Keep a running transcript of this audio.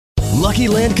Lucky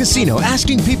Land Casino,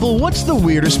 asking people, what's the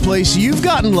weirdest place you've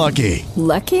gotten lucky?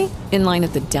 Lucky? In line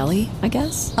at the deli, I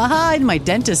guess? Aha, in my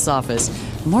dentist's office.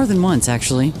 More than once,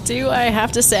 actually. Do I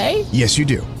have to say? Yes, you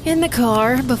do. In the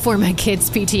car before my kids'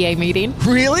 PTA meeting.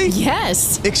 Really?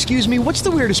 Yes. Excuse me, what's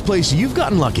the weirdest place you've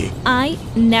gotten lucky? I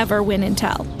never win and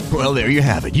tell. Well, there you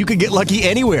have it. You can get lucky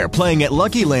anywhere, playing at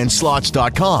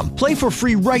LuckyLandSlots.com. Play for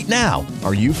free right now.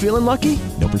 Are you feeling lucky?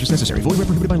 No purchase necessary. Void where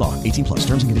prohibited by law. 18 plus.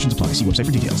 Terms and conditions apply. See website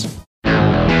for details.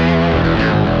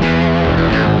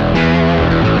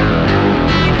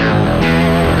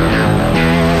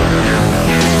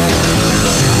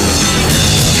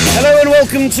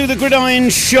 Welcome to the Gridiron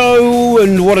Show,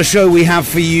 and what a show we have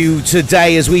for you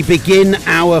today as we begin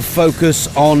our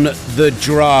focus on the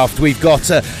draft. We've got,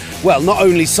 not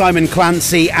only Simon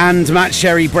Clancy and Matt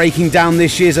Sherry breaking down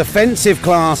this year's offensive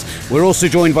class, we're also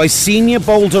joined by Senior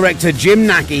Bowl Director Jim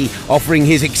Nagy offering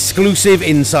his exclusive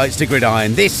insights to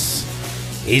Gridiron. This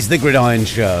is the Gridiron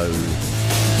Show.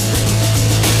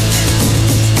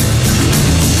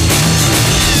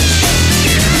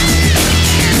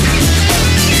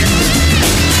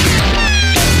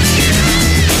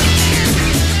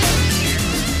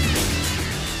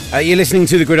 You're listening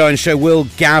to the Gridiron Show. Will,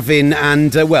 Gavin,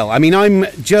 and I'm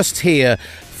just here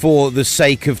for the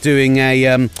sake of doing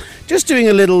a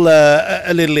little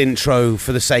intro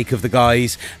for the sake of the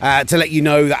guys, to let you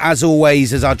know that, as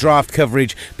always, as our draft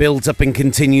coverage builds up and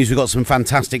continues, we've got some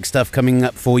fantastic stuff coming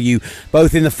up for you,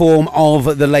 both in the form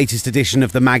of the latest edition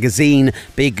of the magazine,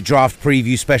 big draft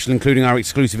preview special, including our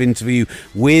exclusive interview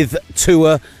with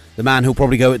Tua, the man who'll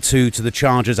probably go at 2 to the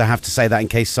Chargers. I have to say that in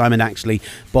case Simon actually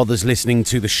bothers listening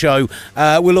to the show.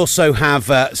 We'll also have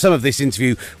some of this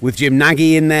interview with Jim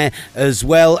Nagy in there as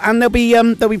well, and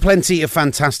there'll be plenty of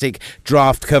fantastic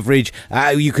draft coverage.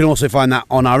 You can also find that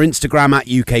on our Instagram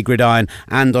at UK Gridiron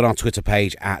and on our Twitter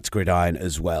page at Gridiron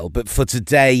as well. But for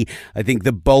today, I think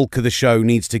the bulk of the show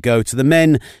needs to go to the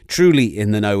men truly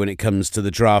in the know when it comes to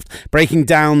the draft, breaking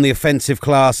down the offensive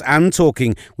class and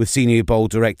talking with Senior Bowl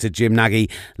Director Jim Nagy.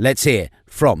 Let's hear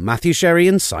from Matthew Sherry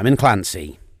and Simon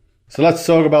Clancy. So let's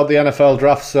talk about the NFL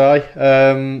draft, Si.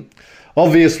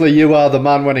 Obviously, you are the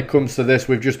man when it comes to this.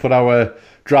 We've just put our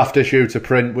draft issue to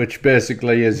print, which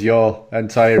basically is your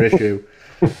entire issue.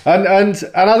 And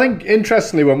I think,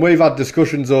 interestingly, when we've had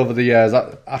discussions over the years,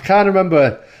 I can't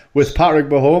remember with Patrick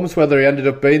Mahomes whether he ended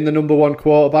up being the number one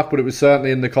quarterback, but it was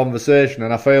certainly in the conversation.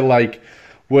 And I feel like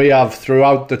we have,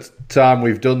 throughout the time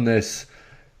we've done this,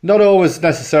 not always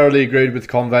necessarily agreed with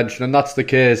convention, and that's the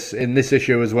case in this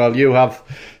issue as well. You have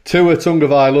Tua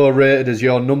Tagovailoa rated as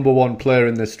your number one player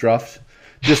in this draft.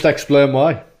 Just explain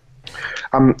why.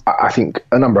 I think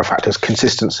a number of factors.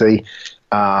 Consistency.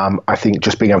 I think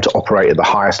just being able to operate at the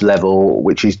highest level,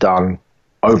 which he's done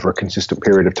over a consistent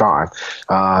period of time.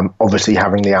 Obviously,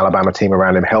 having the Alabama team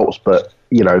around him helps, but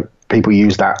people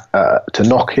use that to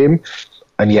knock him,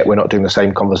 and yet we're not doing the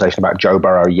same conversation about Joe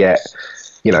Burrow yet.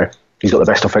 He's got the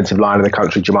best offensive line in the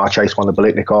country. Jamar Chase won the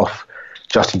Biletnikoff.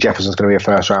 Justin Jefferson's going to be a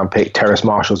first-round pick. Terrace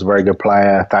Marshall's a very good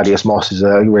player. Thaddeus Moss is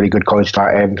a really good college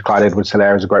tight end. Clyde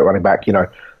Edwards-Helaire is a great running back.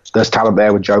 There's talent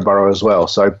there with Joe Burrow as well.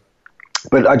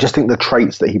 But I just think the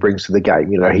traits that he brings to the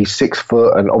game, he's 6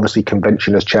 foot, and obviously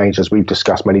convention has changed, as we've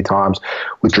discussed many times,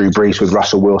 with Drew Brees, with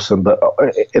Russell Wilson, but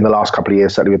in the last couple of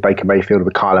years, certainly with Baker Mayfield,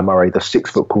 with Kyler Murray, the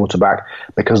 6 foot quarterback,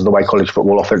 because of the way college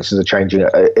football offenses are changing,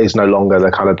 is no longer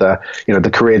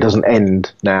the career doesn't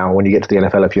end now when you get to the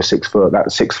NFL if you're 6 foot. That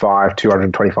 6'5",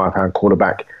 225-pound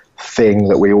quarterback thing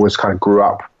that we always kind of grew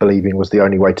up believing was the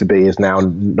only way to be is now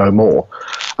no more.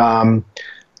 And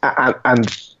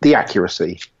the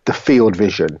accuracy, the field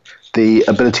vision, the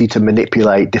ability to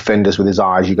manipulate defenders with his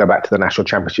eyes. You go back to the national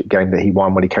championship game that he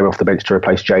won when he came off the bench to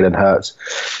replace Jalen Hurts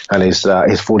and his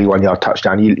 41-yard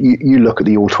touchdown. You look at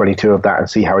the all-22 of that and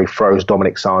see how he froze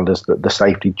Dominic Sanders, the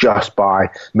safety, just by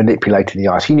manipulating the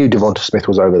eyes. He knew Devonta Smith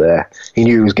was over there. He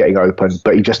knew he was getting open,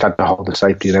 but he just had to hold the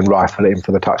safety and then rifle it in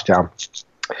for the touchdown.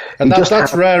 And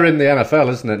that's rare in the NFL,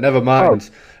 isn't it? Never mind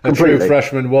a true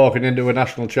freshman walking into a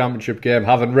national championship game,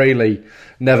 having really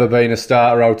never been a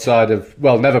starter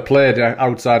never played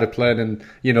outside of playing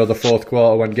in, the fourth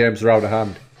quarter when games are out of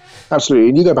hand. Absolutely.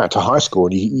 And you go back to high school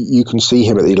and you can see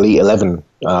him at the Elite 11,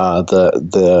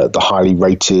 the highly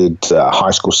rated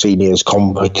high school seniors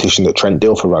competition that Trent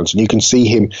Dilfer runs. And you can see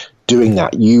him doing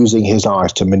that, using his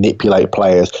eyes to manipulate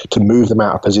players, to move them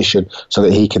out of position so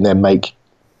that he can then make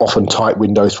often tight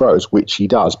window throws, which he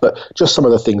does. But just some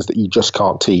of the things that you just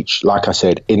can't teach, like I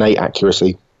said, innate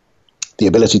accuracy, the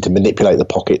ability to manipulate the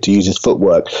pocket, to use his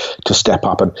footwork, to step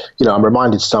up. And, I'm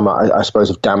reminded I suppose,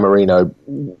 of Dan Marino,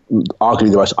 arguably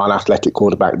the most unathletic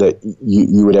quarterback that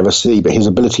you would ever see, but his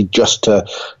ability just to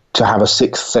to have a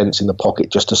sixth sense in the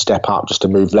pocket, just to step up, just to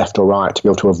move left or right, to be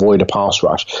able to avoid a pass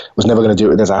rush. Was never going to do it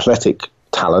with his athletic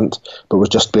talent, but was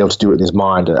just to be able to do it with his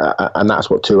mind, and that's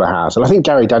what Tua has. And I think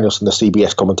Gary Danielson, the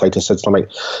CBS commentator, said something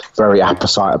very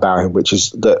apposite about him, which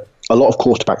is that a lot of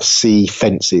quarterbacks see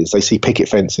fences. They see picket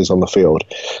fences on the field.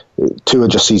 Tua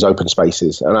just sees open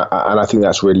spaces, and I think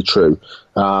that's really true.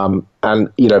 And,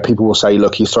 you know, people will say,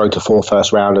 look, he's throwing to 4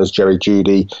 first-rounders, Jerry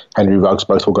Jeudy, Henry Ruggs,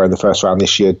 both will go in the first round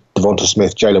this year. Devonta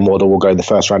Smith, Jalen Waddle will go in the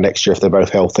first round next year if they're both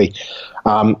healthy.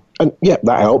 And, yeah,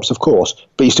 that helps, of course.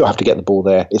 But you still have to get the ball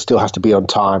there. It still has to be on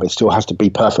time. It still has to be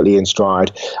perfectly in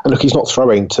stride. And, look, he's not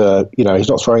throwing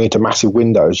into massive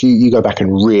windows. You go back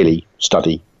and really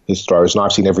study his throws, and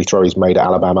I've seen every throw he's made at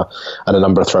Alabama and a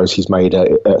number of throws he's made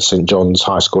at St. John's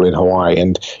High School in Hawaii,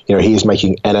 and you know he is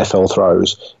making NFL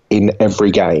throws in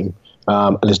every game,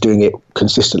 and is doing it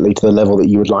consistently to the level that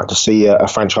you would like to see a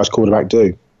franchise quarterback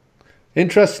do.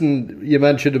 Interesting you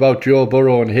mentioned about Joe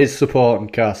Burrow and his supporting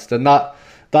cast, and that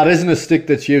isn't a stick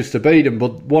that's used to beat him,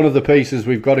 but one of the pieces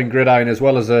we've got in Gridiron, as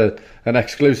well as an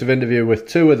exclusive interview with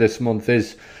Tua this month,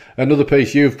 is another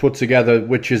piece you've put together,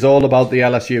 which is all about the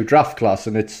LSU draft class,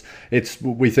 and it's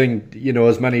we think, you know,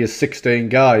 as many as 16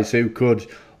 guys who could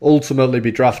ultimately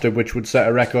be drafted, which would set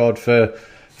a record for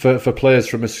players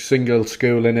from a single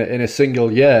school in a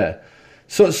single year.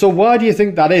 So why do you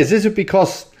think that is? Is it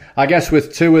because, I guess,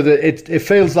 with Tua, it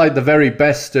feels like the very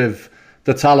best of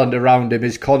the talent around him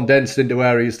is condensed into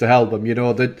areas to help him? You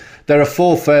know, that there are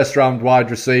 4 first-round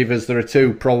wide receivers, there are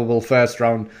 2 probable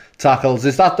first-round tackles.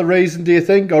 Is that the reason, do you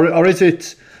think, or is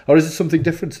it something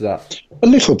different to that? A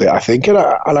little bit, I think, and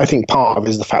I think part of it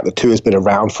is the fact that Tua has been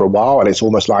around for a while, and it's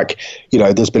almost like, you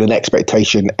know, there's been an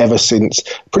expectation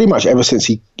pretty much ever since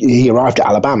he arrived at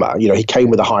Alabama. You know, he came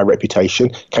with a high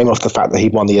reputation, came off the fact that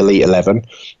he'd won the Elite 11,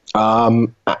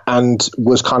 and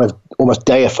was kind of almost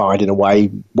deified in a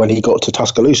way when he got to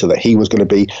Tuscaloosa, that he was going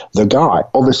to be the guy.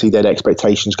 Obviously, then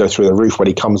expectations go through the roof when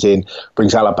he comes in,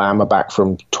 brings Alabama back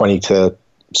from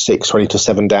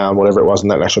 20-7 down, whatever it was in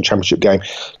that national championship game,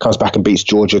 comes back and beats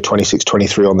Georgia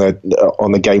 26-23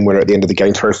 on the game winner at the end of the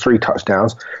game, throws 3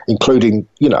 touchdowns, including,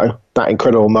 you know, that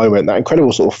incredible moment, that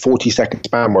incredible sort of 40-second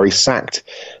span where he's sacked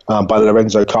by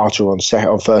Lorenzo Carter on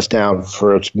first down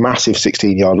for a massive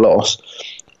 16-yard loss,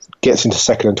 gets into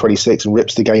 2nd and 26 and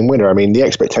rips the game winner. I mean, the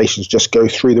expectations just go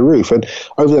through the roof. And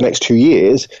over the next 2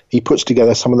 years, he puts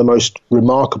together some of the most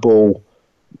remarkable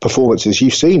performances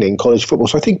you've seen in college football.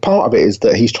 So I think part of it is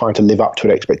that he's trying to live up to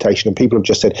an expectation, and people have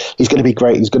just said he's going to be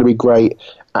great,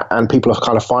 and people are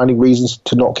kind of finding reasons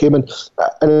to knock him. And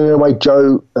in a way,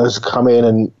 Joe has come in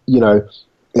and, you know,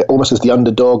 almost as the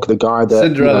underdog, the guy that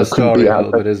Cinderella story a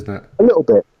little bit, isn't it? A little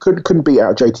bit. Couldn't beat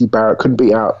out JT Barrett, couldn't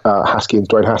beat out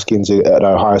Dwayne Haskins at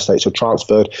Ohio State, so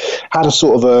transferred. Had a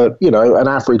sort of an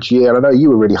average year. And I know you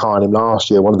were really high on him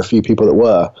last year, one of the few people that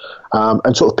were,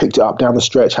 and sort of picked it up down the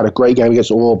stretch. Had a great game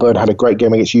against Auburn, had a great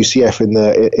game against UCF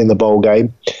in the bowl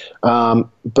game.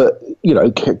 But, you know,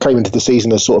 came into the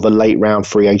season as sort of a late round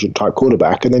free agent type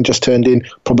quarterback, and then just turned in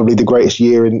probably the greatest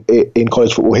year in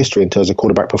college football history in terms of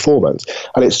quarterback performance.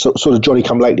 And it's sort of Johnny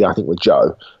come lately, I think, with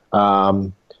Joe.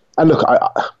 And look,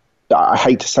 I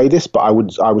hate to say this, but I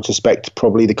would suspect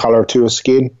probably the colour of Tua's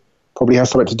skin probably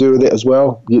has something to do with it as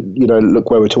well. You know,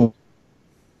 look where we're talking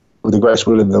with the greatest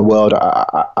ruler in the world.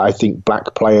 I think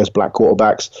black players, black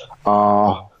quarterbacks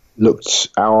are looked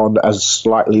on as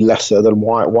slightly lesser than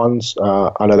white ones.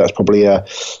 I know that's probably a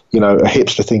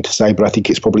hipster thing to say, but I think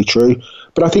it's probably true.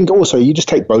 But I think also you just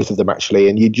take both of them actually,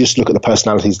 and you just look at the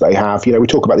personalities they have. You know, we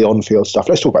talk about the on-field stuff.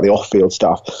 Let's talk about the off-field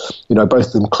stuff. You know, both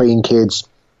of them clean kids.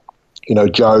 You know,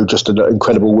 Joe, just an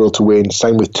incredible will to win.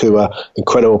 Same with Tua,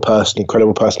 incredible person,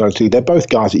 incredible personality. They're both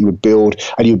guys that you would build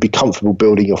and you would be comfortable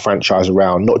building your franchise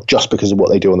around, not just because of what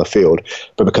they do on the field,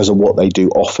 but because of what they do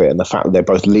off it, and the fact that they're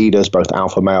both leaders, both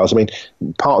alpha males. I mean,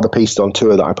 part of the piece on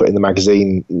Tua that I put in the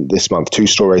magazine this month, 2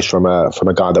 stories from a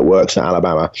guy that works in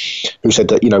Alabama, who said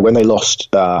that, you know, when they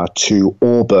lost to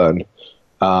Auburn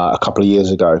a couple of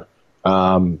years ago,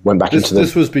 went back into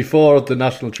this was before the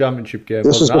national championship game.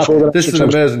 This is an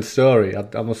amazing story,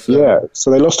 I must say. Yeah,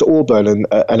 so they lost to Auburn,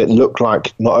 and it looked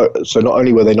like not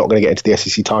only were they not going to get into the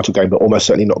SEC title game, but almost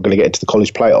certainly not going to get into the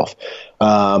college playoff.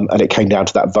 And it came down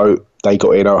to that vote. They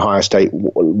got in. Ohio State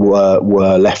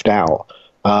were left out.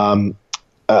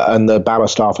 And the Bama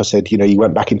staffer said, you know, you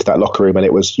went back into that locker room and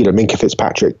it was, you know, Minka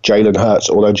Fitzpatrick, Jalen Hurts,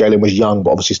 although Jalen was young,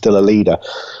 but obviously still a leader.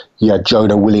 You had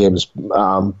Jonah Williams,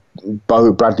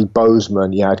 Bradley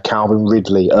Bozeman, you had Calvin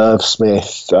Ridley, Irv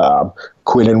Smith,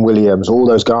 Quinnen Williams, all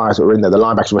those guys that were in there. The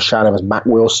linebackers were Shan Evans, Matt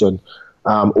Wilson,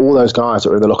 all those guys that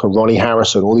were in the locker, Ronnie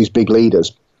Harrison, all these big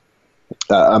leaders.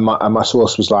 And my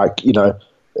source was like, you know,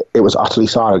 it was utterly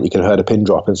silent. You could have heard a pin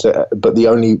drop, but the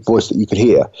only voice that you could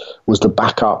hear was the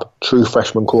backup true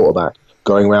freshman quarterback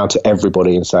going around to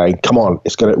everybody and saying, "Come on,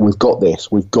 we've got this.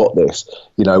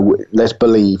 Let's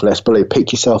believe,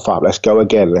 pick yourself up, let's go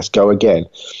again.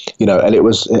 And it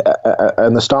was,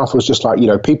 and the staff was just like,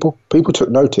 people took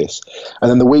notice.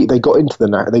 And then they got into the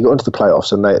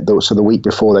playoffs, and so the week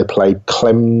before they played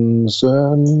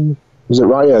Clemson. Was it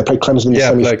right? Yeah, they played Clemson in the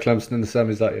semis. Yeah, played Clemson in the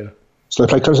semis that year. So they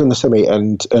played Clemson in the semi,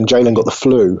 and Jalen got the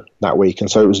flu that week,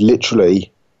 and so it was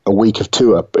literally a week of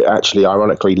tour, but actually,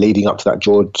 ironically, leading up to the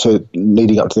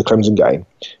Clemson game.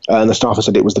 And the staffer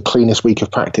said it was the cleanest week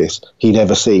of practice he'd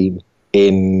ever seen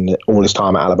in all his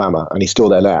time at Alabama, and he's still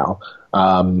there now.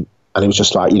 And he was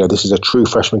just like, this is a true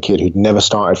freshman kid who'd never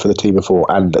started for the team before.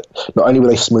 And not only were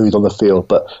they smooth on the field,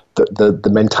 but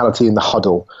the mentality in the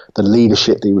huddle, the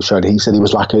leadership that he was showing. He said it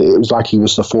was like he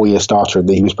was the 4-year starter and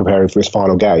that he was preparing for his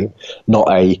final game,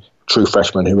 not a true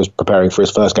freshman who was preparing for his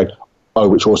first game.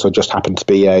 Which also just happened to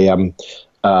be a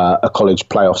college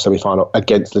playoff semi-final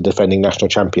against the defending national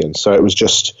champions. So it was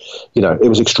just, it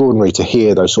was extraordinary to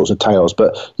hear those sorts of tales.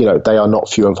 But, they are not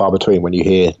few and far between when you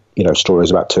hear, stories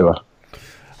about Tua.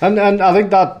 And I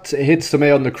think that hits to me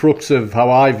on the crux of how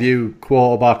I view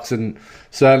quarterbacks, and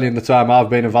certainly in the time I've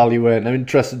been evaluating. I'm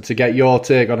interested to get your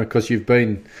take on it because you've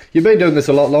been doing this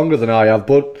a lot longer than I have.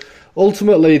 But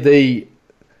ultimately, the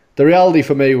reality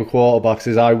for me with quarterbacks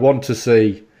is I want to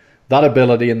see that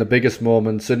ability in the biggest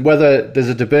moments, and whether there's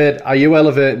a debate, are you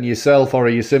elevating yourself or are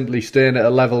you simply staying at a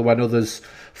level when others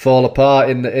fall apart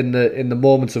in the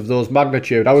moments of those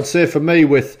magnitude? I would say for me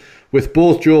with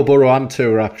both Joe Burrow and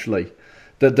Tua, actually,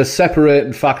 the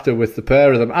separating factor with the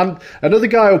pair of them. And another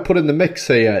guy I'll put in the mix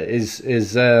here is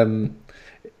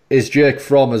Jake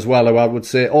Fromm as well, who I would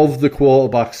say of the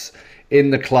quarterbacks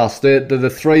in the class,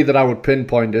 the three that I would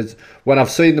pinpoint is when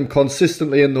I've seen them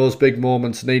consistently in those big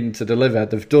moments needing to deliver,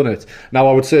 they've done it. Now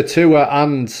I would say Tua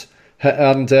and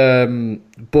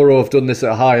Burrow have done this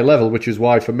at a higher level, which is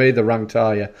why for me they're ranked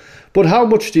higher. But how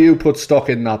much do you put stock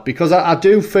in that? Because I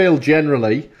do feel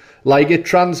generally like it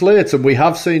translates, and we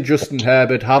have seen Justin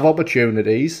Herbert have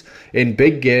opportunities in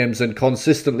big games and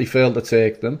consistently fail to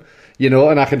take them.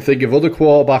 And I can think of other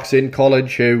quarterbacks in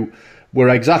college who were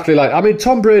exactly like,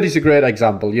 Tom Brady's a great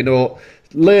example. Late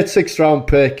 6th round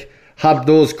pick, had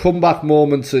those comeback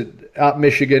moments at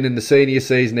Michigan in the senior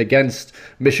season against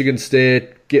Michigan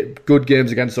State, get good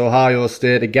games against Ohio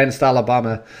State, against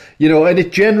Alabama, and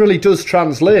it generally does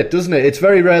translate, doesn't it? It's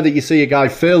very rare that you see a guy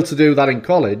fail to do that in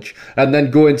college and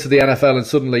then go into the NFL and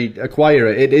suddenly acquire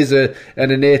it. It is an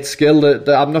innate skill that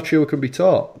I'm not sure can be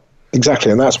taught.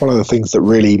 Exactly, and that's one of the things that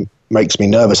really makes me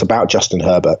nervous about Justin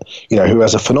Herbert, who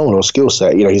has a phenomenal skill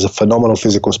set. He's a phenomenal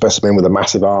physical specimen with a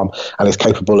massive arm and is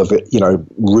capable of,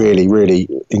 really, really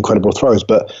incredible throws.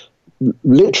 But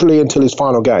literally until his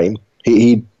final game,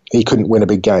 he couldn't win a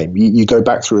big game. You go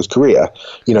back through his career,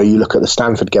 you look at the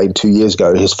Stanford game 2 years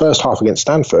ago, his first half against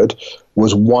Stanford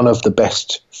was one of the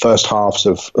best first halves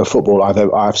of football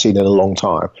I've seen in a long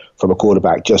time from a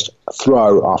quarterback. Just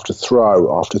throw after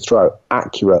throw after throw,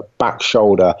 accurate, back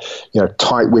shoulder,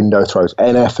 tight window throws,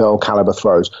 NFL caliber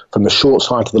throws from the short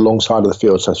side to the long side of the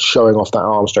field, so showing off that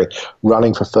arm strength,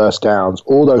 running for first downs,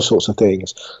 all those sorts of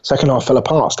things. Second half fell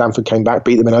apart. Stanford came back,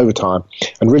 beat them in overtime.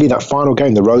 And really that final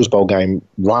game, the Rose Bowl game,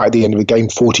 right at the end of the game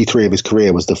 43 of his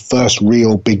career, was the first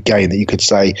real big game that you could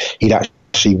say he'd actually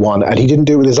won, and he didn't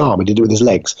do it with his arm, he did it with his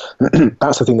legs.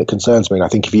 That's the thing that concerns me. And I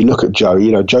think if you look at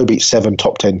Joe, Joe beat 7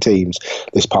 top 10 teams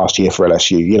this past year for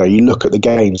LSU. You look at the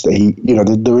games that he,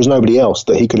 there is nobody else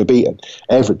that he could have beaten.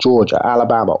 Everett, Georgia,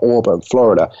 Alabama, Auburn,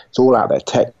 Florida, it's all out there,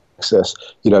 Texas,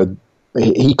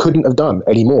 he couldn't have done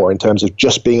any more in terms of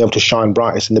just being able to shine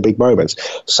brightest in the big moments.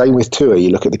 Same with Tua. You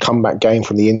look at the comeback game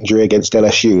from the injury against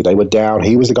LSU. They were down.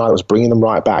 He was the guy that was bringing them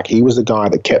right back. He was the guy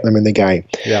that kept them in the game.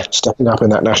 Yeah. Stepping up in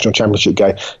that national championship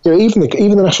game. Even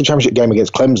the national championship game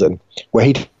against Clemson, where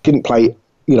he didn't play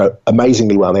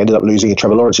amazingly well. They ended up losing in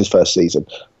Trevor Lawrence's first season.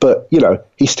 But,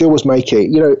 he still was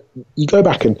making, you go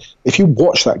back and if you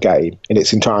watch that game in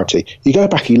its entirety, you go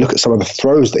back and you look at some of the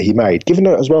throws that he made, given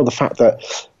as well the fact that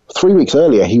 3 weeks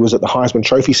earlier, he was at the Heisman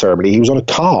Trophy ceremony. He was on a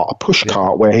cart, a push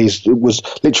cart, where his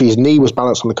knee was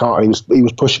balanced on the cart and he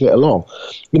was pushing it along.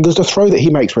 There's the throw that he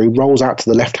makes where he rolls out to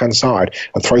the left-hand side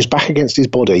and throws back against his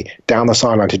body down the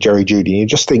sideline to Jerry Jeudy. And you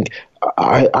just think,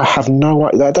 I have no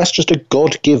idea. That's just a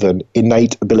God-given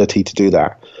innate ability to do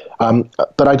that.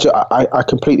 But I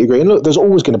completely agree. And look, there's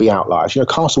always going to be outliers.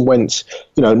 Carson Wentz,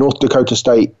 North Dakota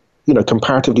State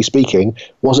comparatively speaking,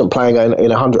 wasn't playing in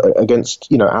 100 against,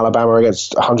 Alabama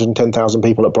against 110,000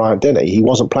 people at Bryant-Denny. He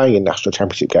wasn't playing in national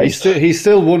championship games. He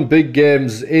still won big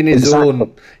games in his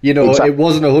own. It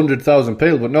wasn't 100,000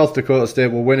 people, but North Dakota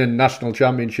State were winning national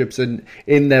championships in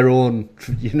their own,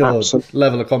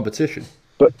 level of competition.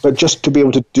 But just to be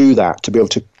able to do that, to be able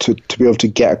to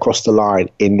get across the line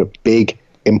in big,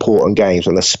 important games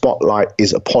when the spotlight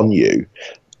is upon you,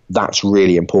 that's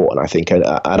really important, I think, and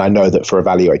I know that for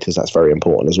evaluators that's very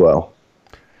important as well.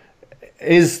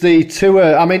 Is the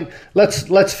tour? I mean,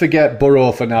 let's forget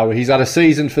Burrow for now. He's had a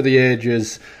season for the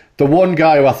ages. The one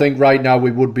guy who I think right now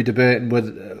we would be debating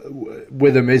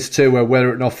with him is Tua,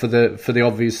 whether or not for the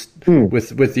obvious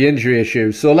with the injury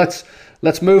issue. So let's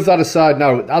move that aside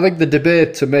now. I think the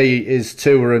debate to me is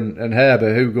Tua and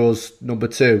Herbert, who goes number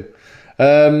 2.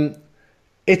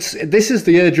 This is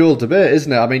the age-old debate,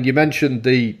 isn't it? I mean, you mentioned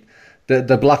the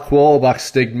black quarterback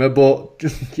stigma, but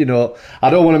I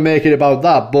don't want to make it about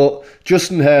that. But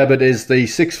Justin Herbert is the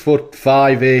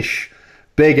 6'5"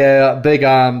 big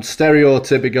arm,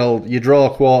 stereotypical. You draw a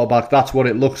quarterback, that's what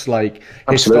it looks like.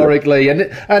 Absolutely. Historically,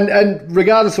 and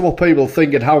regardless of what people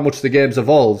think and how much the game's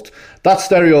evolved, that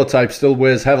stereotype still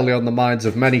weighs heavily on the minds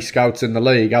of many scouts in the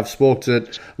league. I've spoken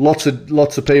to lots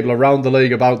of people around the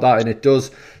league about that, and it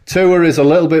does. Tua is a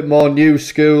little bit more new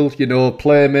school,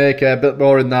 playmaker, a bit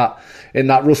more in that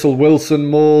Russell Wilson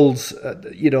molds, a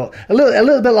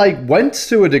little bit like Wentz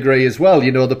to a degree as well.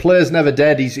 The play's never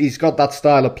dead. He's got that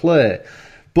style of play.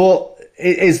 But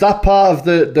is that part of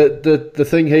the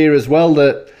thing here as well,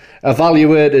 that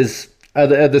evaluators are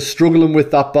they struggling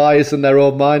with that bias in their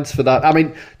own minds for that? I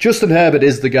mean, Justin Herbert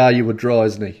is the guy you would draw,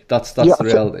 isn't he? That's the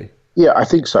reality. Yeah, I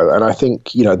think so, and I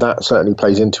think that certainly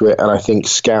plays into it. And I think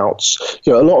scouts,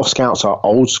 a lot of scouts are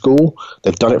old school.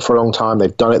 They've done it for a long time.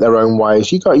 They've done it their own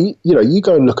ways. You go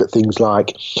and look at things like,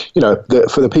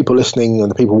 for the people listening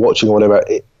and the people watching or whatever.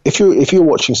 If you're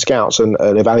watching scouts and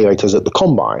evaluators at the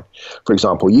combine, for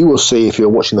example, you will see, if you're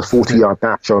watching the 40-yard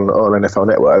dash on NFL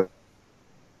Network,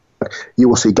 you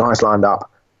will see guys lined up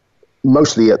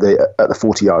mostly at the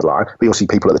 40-yard line, but you'll see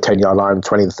people at the 10-yard line,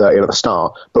 20 and 30 at the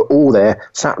start, but all there,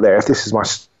 sat there. If this is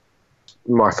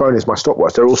my phone is my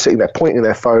stopwatch, they're all sitting there pointing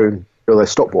their phone or their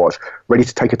stopwatch, ready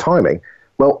to take a timing.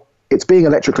 Well, it's being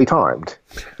electrically timed.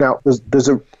 Now, there's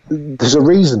a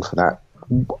reason for that,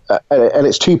 and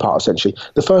it's two parts, essentially.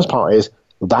 The first part is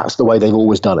that's the way they've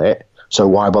always done it, so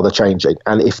why bother changing?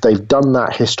 And if they've done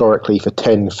that historically for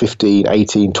 10, 15,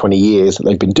 18, 20 years that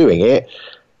they've been doing it,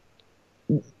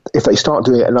 if they start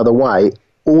doing it another way,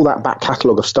 all that back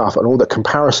catalogue of stuff and all that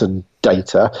comparison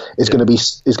data is going to be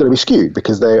skewed,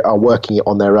 because they are working it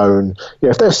on their own.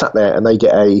 If they're sat there and they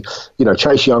get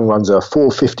Chase Young runs a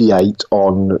 4:58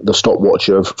 on the stopwatch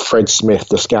of Fred Smith,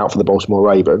 the scout for the Baltimore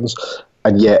Ravens,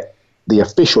 and yet the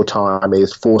official time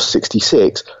is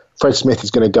 4:66. Fred Smith is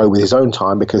going to go with his own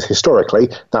time because historically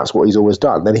that's what he's always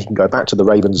done. Then he can go back to the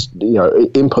Ravens,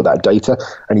 input that data,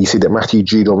 and you see that Matthew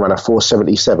Judon ran a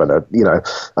 4:77.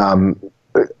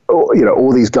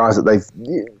 All these guys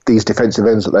these defensive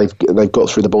ends that they've got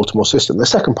through the Baltimore system. The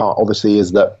second part, obviously,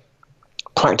 is that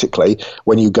practically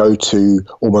when you go to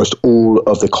almost all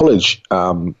of the college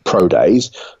pro days,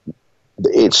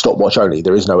 it's stopwatch only.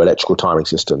 There is no electrical timing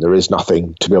system. There is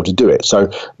nothing to be able to do it.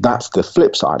 So that's the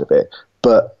flip side of it.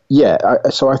 But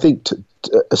so I think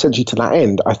essentially to that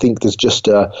end, I think there's just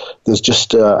a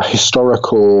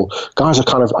historical, guys are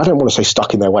kind of, I don't want to say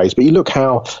stuck in their ways, but you look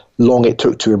how long it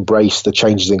took to embrace the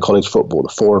changes in college football, the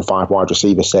 4 and 5 wide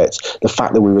receiver sets, the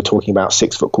fact that we were talking about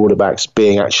 6-foot quarterbacks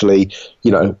being actually,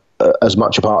 as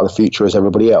much a part of the future as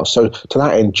everybody else. So to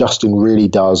that end, Justin really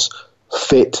does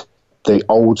fit the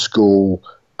old school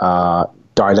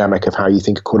dynamic of how you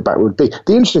think a quarterback would be.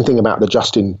 The interesting thing about the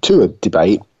Justin Tua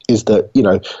debate is that,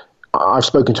 I've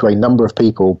spoken to a number of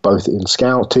people, both in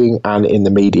scouting and in the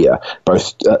media,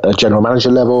 both at a general manager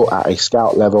level, at a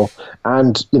scout level,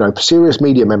 and, serious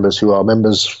media members who are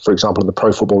members, for example, of the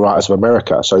Pro Football Writers of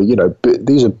America. So,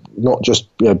 these are not just,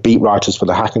 beat writers for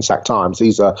the Hackensack Times.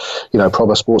 These are,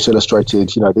 Proper Sports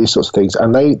Illustrated, these sorts of things.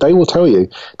 And they will tell you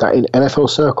that in NFL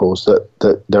circles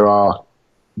that there are,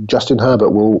 Justin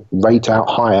Herbert will rate out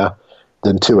higher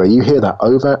than Tua. You hear that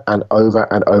over and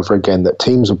over and over again, that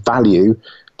teams value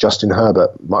Justin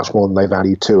Herbert much more than they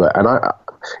value Tua. And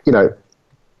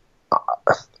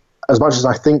as much as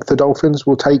I think the Dolphins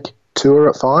will take Tua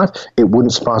at 5, it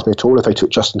wouldn't surprise me at all if they took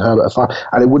Justin Herbert at 5.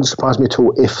 And it wouldn't surprise me at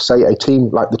all if, say, a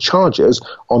team like the Chargers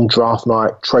on draft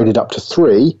night traded up to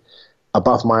 3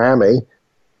 above Miami,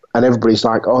 and everybody's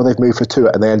like, oh, they've moved for Tua,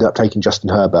 and they ended up taking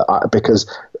Justin Herbert, because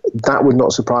that would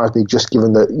not surprise me, just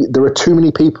given that there are too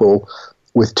many people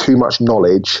with too much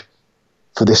knowledge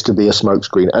for this to be a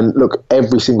smokescreen. And look,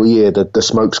 every single year the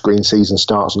smokescreen season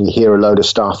starts and you hear a load of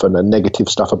stuff and negative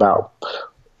stuff about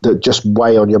that just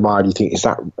weigh on your mind. You think, is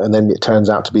that, and then it turns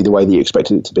out to be the way that you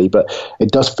expected it to be. But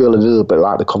it does feel a little bit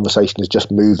like the conversation is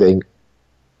just moving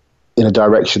in a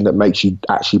direction that makes you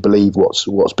actually believe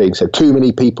what's being said. Too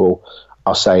many people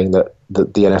are saying that the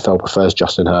NFL prefers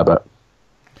Justin Herbert.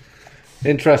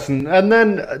 Interesting. And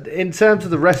then in terms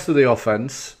of the rest of the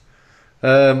offense,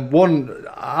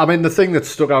 the thing that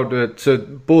stuck out to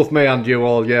both me and you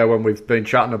all year when we've been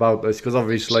chatting about this, because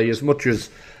obviously as much as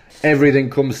everything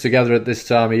comes together at this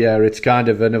time of year, it's kind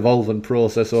of an evolving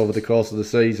process over the course of the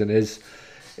season, is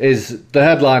the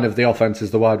headline of the offense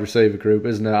is the wide receiver group,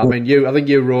 isn't it? I mean, I think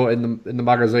you wrote in the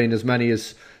magazine as many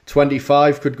as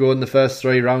 25 could go in the first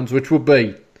 3 rounds, which would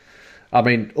be, I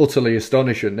mean, utterly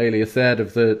astonishing, nearly a third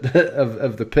of the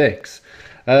of the picks.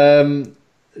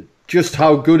 Just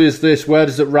how good is this? Where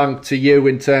does it rank to you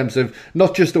in terms of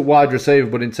not just a wide receiver,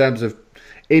 but in terms of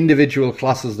individual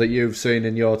classes that you've seen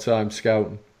in your time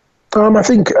scouting? I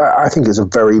think it's a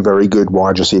very, very good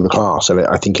wide receiver class, and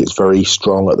I think it's very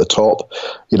strong at the top.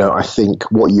 I think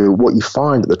what you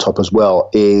find at the top as well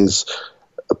is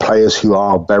players who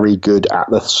are very good at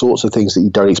the sorts of things that you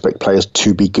don't expect players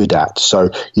to be good at. So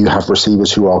you have receivers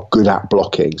who are good at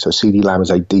blocking. So CeeDee Lamb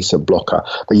is a decent blocker.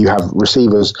 But you have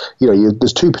receivers,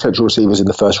 there's 2 potential receivers in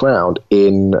the first round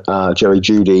in Jerry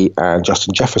Jeudy and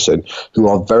Justin Jefferson, who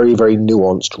are very, very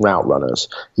nuanced route runners.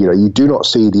 You do not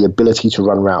see the ability to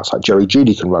run routes like Jerry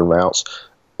Jeudy can run routes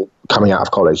coming out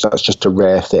of college. That's just a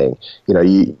rare thing.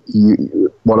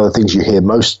 One of the things you hear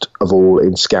most of all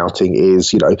in scouting is,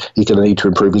 he's going to need to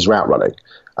improve his route running.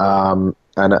 That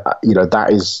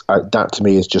to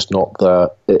me is just not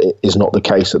the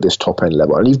case at this top end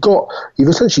level. And you've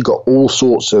essentially got all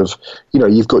sorts of,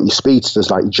 you've got your speedsters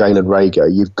like Jalen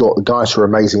Reagor, you've got the guys who are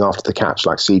amazing after the catch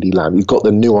like CeeDee Lamb, you've got the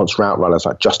nuanced route runners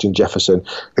like Justin Jefferson,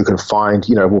 who can find,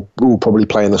 will probably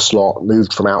play in the slot,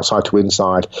 moved from outside to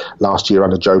inside last year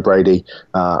under Joe Brady,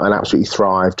 and absolutely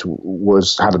thrived,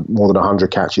 had more than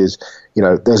 100 catches.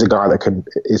 There's a guy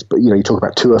that you talk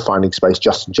about Tua finding space,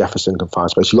 Justin Jefferson can find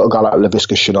space. You've got a guy like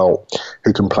Laviska Shenault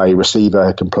who can play receiver,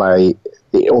 who can play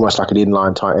almost like an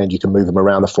inline tight end. You can move him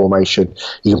around the formation.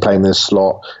 You can play him in the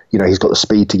slot. He's got the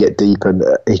speed to get deep and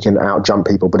he can out jump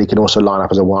people, but he can also line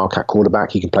up as a wildcat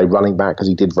quarterback. He can play running back, as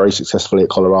he did very successfully at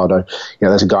Colorado.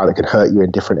 There's a guy that can hurt you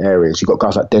in different areas. You've got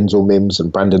guys like Denzel Mims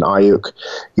and Brandon Ayuk,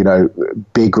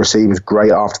 big receivers,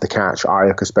 great after the catch.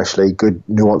 Ayuk especially, good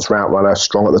nuanced route runner,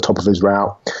 strong at the top of his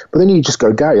route. But then you just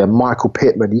go down, Michael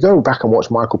Pittman. You go back and watch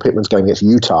Michael Pittman's game against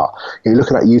Utah. You look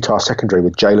at that Utah secondary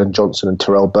with Jalen Johnson and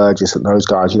Terrell Burgess and those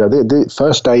guys. They're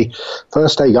first day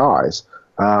guys.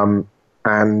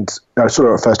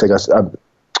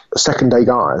 Second day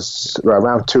guys,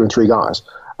 around 2 and 3 guys.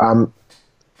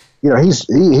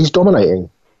 He's dominating.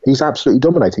 He's absolutely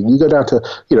dominating. You go down to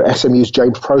SMU's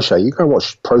James Prochet. You go and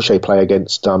watch Prochet play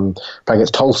against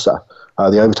Tulsa.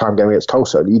 The overtime game against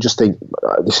Tulsa. You just think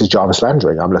this is Jarvis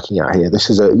Landry I'm looking at here.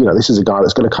 This is a guy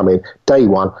that's going to come in day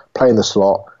one, play in the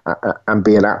slot, and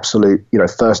be an absolute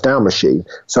first down machine.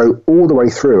 So all the way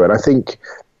through, and I think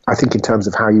in terms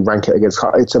of how you rank it against,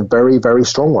 it's a very, very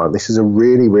strong one. This is a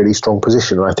really, really strong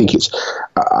position, and I think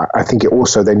it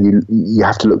also then you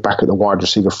have to look back at the wide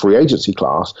receiver free agency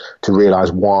class to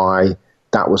realize why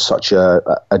that was such a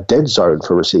dead zone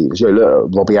for receivers.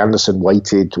 Look, Robbie Anderson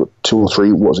waited 2 or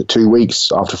 3, 2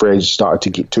 weeks after free agency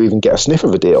started to even get a sniff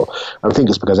of a deal. And I think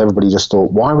it's because everybody just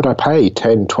thought, why would I pay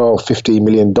 $10, $12, $15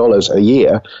 million a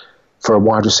year for a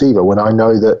wide receiver when I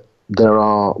know that there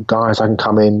are guys I can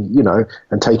come in,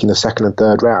 and take in the second and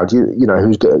third round.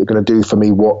 Who's going to do for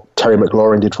me what Terry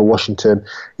McLaurin did for Washington,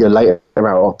 later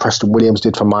or Preston Williams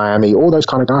did for Miami. All those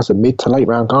kind of guys, the mid to late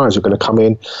round guys, are going to come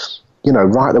in,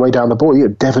 right the way down the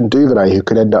board. Devin Duvernay, who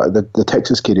could end up the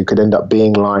Texas kid, who could end up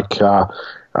being like the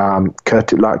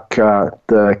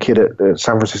kid at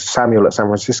San Francisco, Samuel at San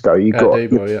Francisco. You got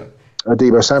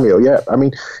Debo Samuel. Yeah, I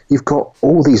mean, you've got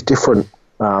all these different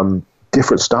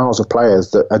styles of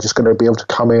players that are just going to be able to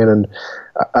come in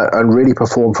and really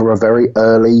perform from a very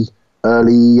early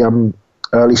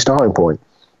starting point.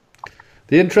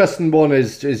 The interesting one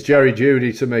is Jerry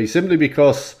Jeudy to me, simply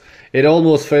because it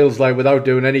almost feels like without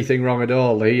doing anything wrong at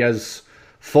all, he has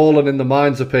fallen in the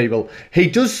minds of people. He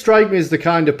does strike me as the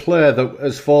kind of player that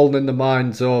has fallen in the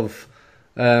minds of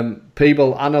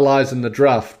people analysing the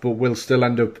draft, but will still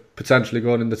end up potentially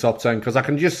going in the top 10, because I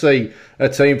can just see a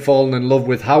team falling in love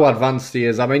with how advanced he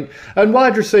is. I mean, and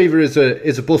wide receiver is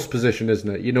a bust position, isn't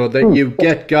it? That you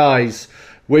get guys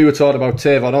we were talking about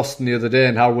Tavon Austin the other day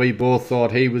and how we both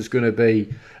thought he was going to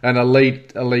be an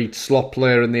elite slot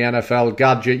player in the NFL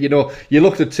gadget. You know, you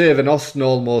looked at Tavon Austin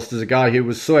almost as a guy who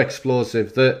was so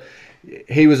explosive that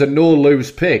he was a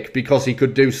no-lose pick because he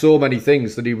could do so many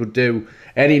things that he would do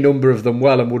any number of them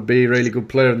well and would be a really good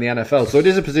player in the NFL. So it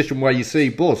is a position where you see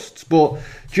busts. But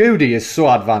Jeudy is so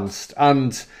advanced,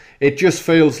 and it just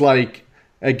feels like,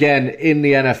 again, in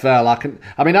the NFL,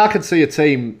 I can see a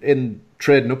team in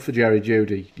trading up for Jerry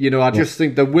Jeudy. You know, I just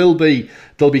think there'll be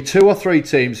 2 or 3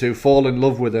 teams who fall in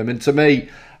love with him. And to me,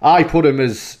 I put him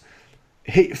as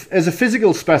a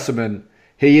physical specimen.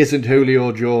 He isn't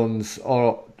Julio Jones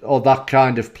or that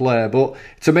kind of player, but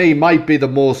to me, he might be the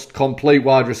most complete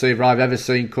wide receiver I've ever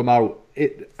seen come out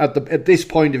at this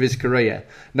point of his career.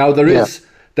 Now there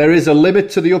is a limit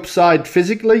to the upside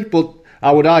physically, but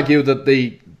I would argue that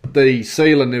the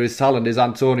ceiling to his talent is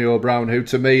Antonio Brown, who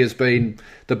to me has been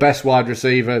the best wide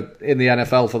receiver in the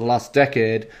NFL for the last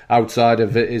decade outside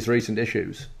of his recent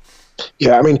issues.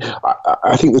 Yeah, I mean,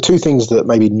 I think the 2 things that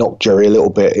maybe knocked Jerry a little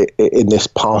bit in this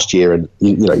past year, and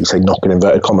you say knock in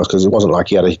inverted commas because it wasn't like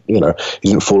he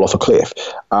didn't fall off a cliff,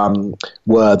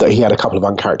 were that he had a couple of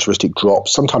uncharacteristic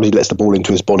drops. Sometimes he lets the ball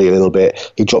into his body a little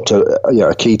bit. He dropped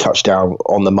a key touchdown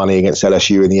on the money against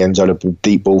LSU in the end zone, a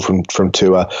deep ball from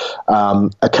Tua.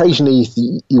 Occasionally,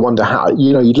 you wonder how.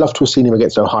 You'd love to have seen him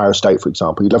against Ohio State, for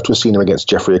example. You'd love to have seen him against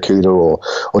Jeffrey Okudah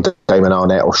or Damon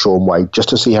Arnett or Sean Wade, just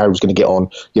to see how he was going to get on.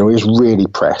 He was really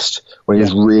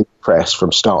pressed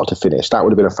from start to finish. That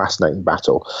would have been a fascinating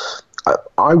battle.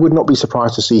 I would not be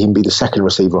surprised to see him be the second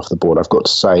receiver off the board, I've got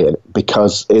to say,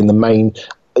 because in the main,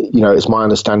 it's my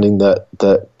understanding that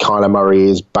Kyler Murray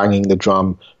is banging the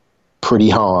drum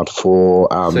pretty hard for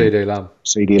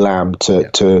CeeDee Lamb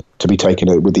to be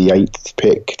taken with the 8th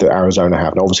pick that Arizona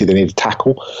have. And obviously they need a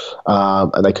tackle,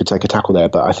 and they could take a tackle there.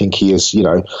 But I think he is, you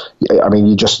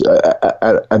just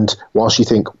and whilst you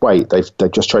think, wait,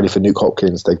 they've just traded for Nuke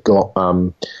Hopkins, they've got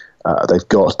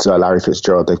Larry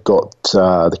Fitzgerald, they've got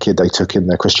the kid they took in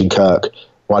there, Christian Kirk.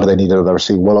 Why do they need another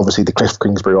receiver? Well, obviously the Cliff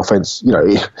Kingsbury offense, you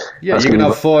can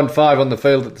have 4 and 5 on the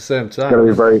field at the same time. It's going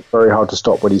to be very, very hard to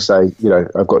stop when you say,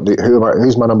 I've got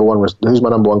who's my number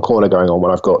one corner going on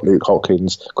when I've got Luke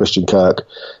Hopkins, Christian Kirk,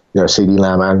 CeeDee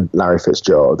Lamb and Larry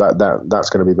Fitzgerald. That's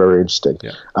going to be very interesting.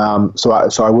 Yeah. So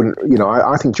I wouldn't,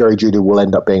 I think Jerry Jeudy will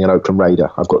end up being an Oakland Raider.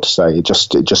 I've got to say, it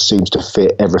just seems to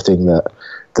fit everything that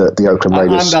the Oakland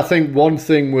Raiders. And I think one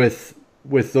thing with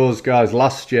those guys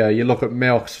last year, you look at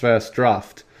Mayock's first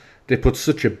draft, they put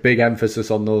such a big emphasis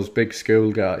on those big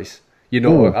school guys.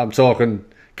 I'm talking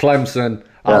Clemson,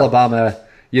 Alabama.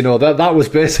 That was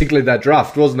basically their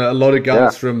draft, wasn't it? A lot of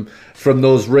guys from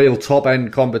those real top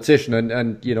end competition,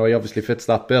 and he obviously fits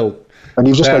that bill. And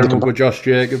you've just made with Josh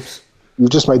Jacobs. You've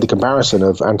just made the comparison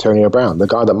of Antonio Brown, the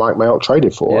guy that Mike Mayock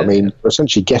traded for. Yeah, we're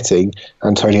essentially getting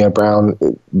Antonio Brown,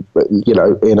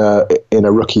 in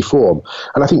a rookie form.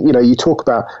 And I think you talk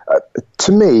about,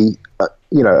 to me,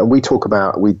 and we talk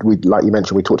about we like you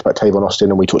mentioned, we talked about Tavon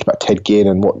Austin and we talked about Ted Ginn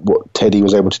and what Teddy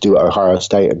was able to do at Ohio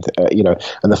State, and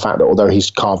and the fact that although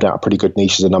he's carved out a pretty good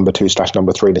niche as a number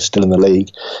 2/number 3 and is still in the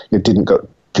league,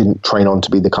 didn't train on to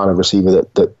be the kind of receiver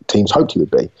that teams hoped he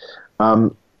would be.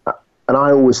 And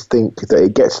I always think that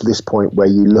it gets to this point where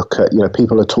you look at,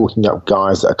 people are talking up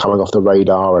guys that are coming off the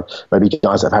radar, and maybe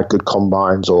guys that have had good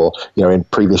combines or, in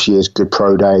previous years, good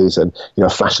pro days, and,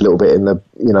 flash a little bit in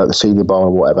the Senior Bowl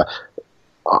or whatever.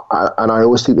 And I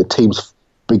always think that teams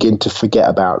begin to forget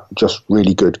about just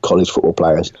really good college football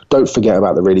players. Don't forget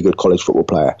about the really good college football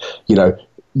player. You're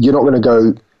not going to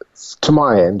go, to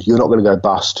my end, you're not going to go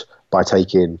bust by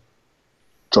taking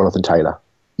Jonathan Taylor.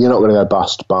 You're not going to go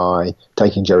bust by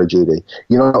taking Jerry Jeudy.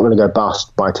 You're not going to go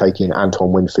bust by taking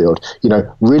Antoine Winfield.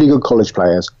 Really good college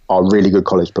players are really good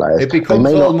college players. It becomes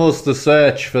almost the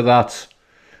search for that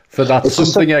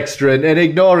something extra, and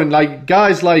ignoring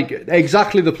guys like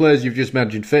exactly the players you've just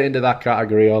mentioned fit into that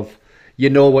category of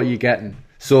what you're getting.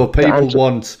 So people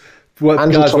want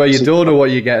guys where you don't know what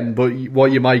you're getting, but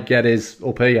what you might get is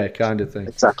up here kind of thing.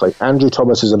 Exactly. Andrew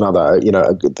Thomas is another.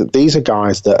 These are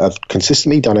guys that have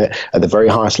consistently done it at the very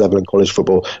highest level in college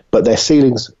football, but their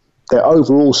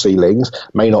overall ceilings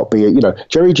may not be,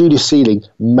 Jerry Jeudy's ceiling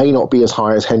may not be as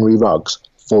high as Henry Ruggs,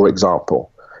 for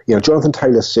example. Jonathan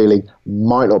Taylor's ceiling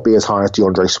might not be as high as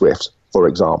DeAndre Swift, for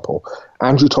example.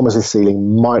 Andrew Thomas's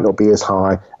ceiling might not be as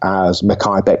high as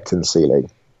Mekhi Becton's ceiling,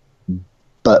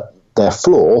 but their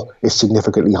floor is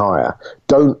significantly higher.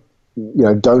 Don't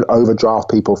overdraft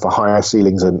people for higher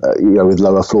ceilings and with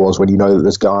lower floors when that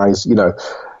there's guys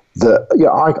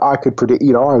I could predict.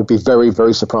 I would be very,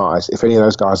 very surprised if any of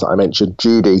those guys that I mentioned,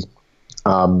 Jeudy,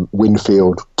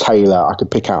 Winfield, Taylor. I could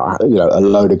pick out a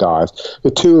load of guys.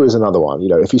 Tua is another one.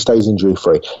 If he stays injury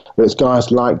free, there's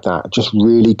guys like that, just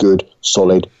really good,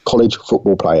 solid college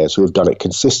football players who have done it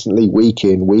consistently, week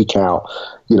in, week out.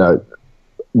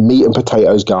 Meat and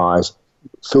potatoes guys.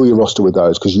 Fill your roster with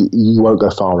those because you won't go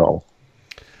far wrong.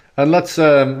 And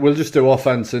we'll just do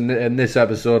offense in this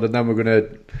episode, and then we're going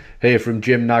to hear from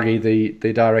Jim Nagy,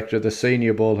 the director of the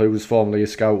Senior Bowl, who was formerly a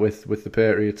scout with the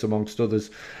Patriots, amongst others.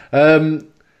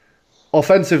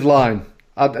 Offensive line.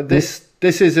 This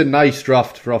is a nice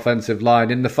draft for offensive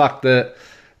line in the fact that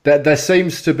there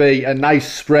seems to be a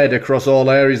nice spread across all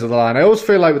areas of the line. I always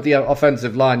feel like with the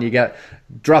offensive line, you get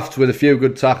drafts with a few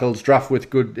good tackles, draft with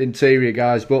good interior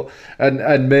guys,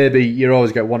 and maybe you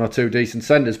always get one or two decent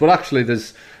centres. But actually,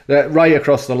 there's right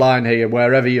across the line here,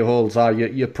 wherever your holes are,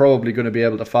 you're probably going to be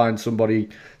able to find somebody,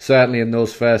 certainly in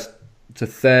those first to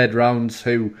third rounds,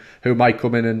 who might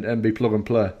come in and be plug and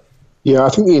play. Yeah, I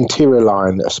think the interior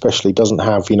line especially doesn't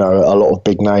have, a lot of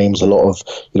big names, a lot of,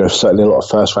 certainly a lot of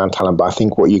first-round talent. But I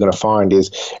think what you're going to find is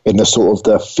in the sort of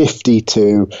the 50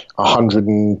 to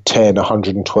 110,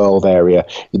 112 area,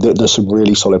 there's some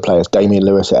really solid players. Damian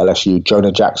Lewis at LSU,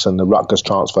 Jonah Jackson, the Rutgers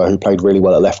transfer, who played really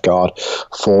well at left guard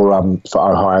for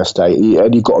Ohio State.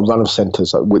 And you've got a run of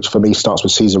centres, which for me starts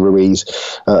with Cesar Ruiz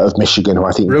of Michigan, who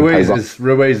I think...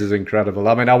 Ruiz is incredible.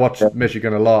 I mean, I watch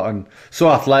Michigan a lot, and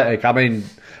so athletic. I mean...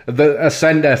 a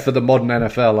centre for the modern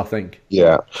NFL, I think.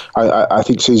 Yeah, I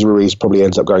think Cesar Ruiz probably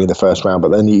ends up going in the first round, but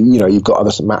then you've got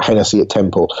others, Matt Hennessy at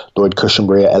Temple, Lloyd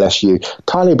Cushenberry at LSU,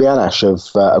 Tyler Biadasz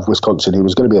of Wisconsin, who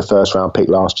was going to be a first round pick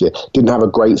last year, didn't have a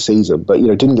great season, but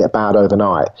didn't get bad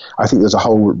overnight. I think there's a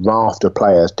whole raft of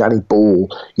players. Danny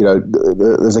Ball,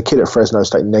 there's a kid at Fresno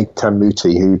State, Nathan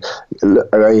Muti, who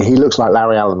he looks like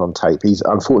Larry Allen on tape. He's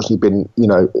unfortunately been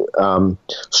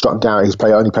struck down. He's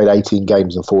only played 18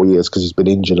 games in 4 years because he's been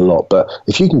injured a lot, but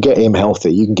if you can get him healthy,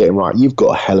 you can get him right, you've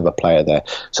got a hell of a player there.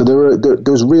 So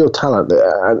there's real talent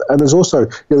there. And there's also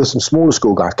there's some smaller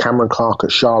school guys. Cameron Clark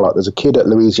at Charlotte, there's a kid at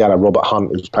Louisiana, Robert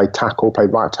Hunt, who's played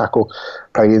right tackle,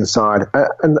 played inside,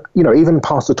 and even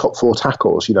past the top four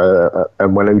tackles,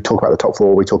 and when we talk about the top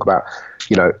four, we talk about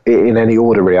in any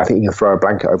order really. I think you can throw a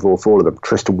blanket over all four of them.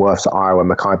 Tristan Wirfs at Iowa,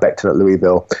 Mekhi Becton at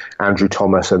Louisville, Andrew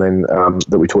Thomas, and then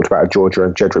that we talked about at Georgia,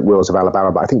 and Jedrick Wills of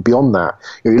Alabama. But I think beyond that,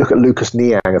 you look at Lucas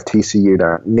Niang of TCU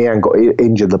now. Niang got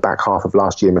injured the back half of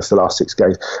last year, missed the last 6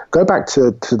 games. Go back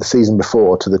to the season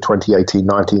before, to the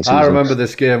 2018-19 season. I remember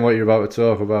this game, what you're about to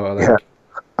talk about, I think. Yeah.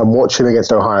 And watch him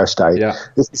against Ohio State. Yeah.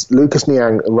 This is Lucas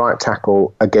Niang, right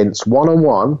tackle, against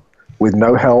one-on-one, with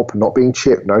no help, not being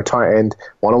chipped, no tight end,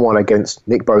 one-on-one against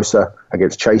Nick Bosa,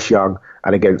 against Chase Young,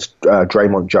 and against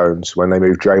Draymond Jones, when they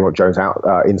moved Draymond Jones out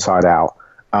inside out.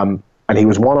 And he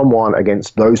was one-on-one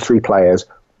against those 3 players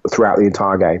throughout the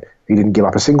entire game. He didn't give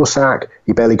up a single sack.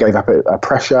 He barely gave up a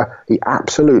pressure. He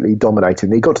absolutely dominated.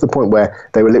 And he got to the point where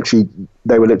they were literally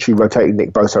rotating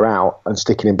Nick Bosa out and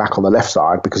sticking him back on the left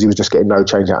side because he was just getting no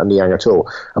change out of Niang at all.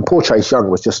 And poor Chase Young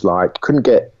was just like couldn't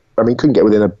get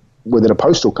within a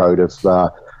postal code of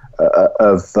Robinson,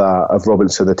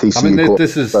 the TCU. I mean,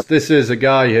 this is a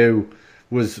guy who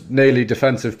was nearly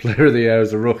Defensive Player of the Year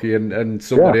as a rookie, and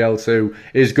somebody else who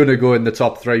is going to go in the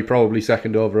top 3, probably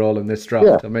second overall in this draft.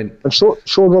 Yeah. I mean, and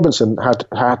Sean Robinson had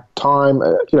time.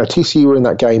 TCU were in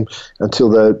that game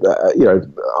until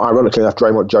ironically enough,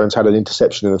 Draymond Jones had an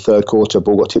interception in the third quarter.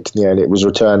 Ball got tipped in the air, and it was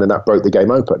returned, and that broke the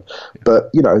game open.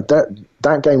 But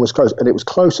that game was close, and it was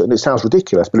close, and it sounds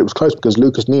ridiculous, but it was close because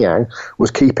Lucas Niang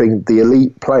was keeping the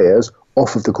elite players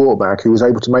off of the quarterback, who was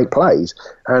able to make plays.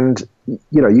 And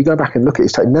you go back and look at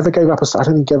his tape. Never gave up I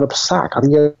don't think he gave up a sack. I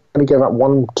think he only gave up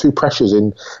 1-2 pressures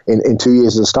in 2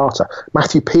 years as a starter.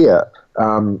 Matthew Peart,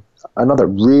 another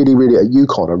really at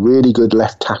UConn, a really good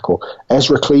left tackle.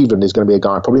 Ezra Cleveland is going to be a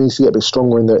guy probably needs to get a bit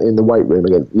stronger in the weight room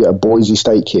again. A Boise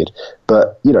State kid,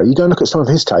 but you go and look at some of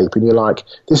his tape, and you're like,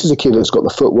 this is a kid that's got the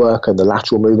footwork and the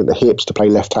lateral movement, the hips to play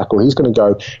left tackle. He's going to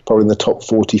go probably in the top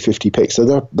 40, 50 picks.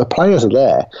 So the players are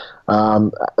there,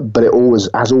 but it always,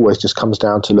 as always, just comes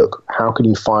down to look, how can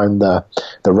you find the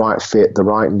right fit, the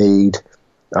right need.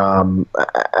 And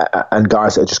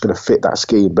guys that are just going to fit that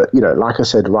scheme. But like I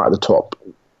said right at the top,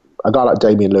 a guy like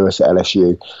Damian Lewis at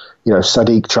LSU,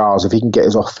 Sadiq Charles, if he can get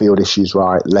his off-field issues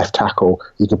right, left tackle,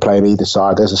 you can play him either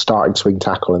side. There's a starting swing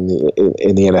tackle in the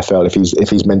NFL if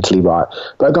he's mentally right.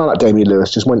 But a guy like Damian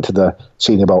Lewis just went to the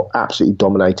Senior Bowl, absolutely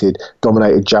dominated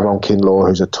Javon Kinlaw,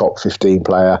 who's a top 15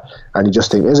 player, and you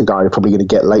just think there's a guy who's probably going to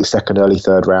get late second, early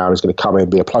third round, is going to come in,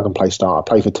 be a plug-and-play starter,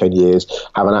 play for 10 years,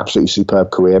 have an absolutely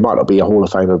superb career. Might not be a Hall of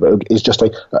Famer, but it's just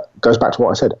goes back to what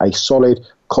I said, a solid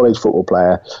college football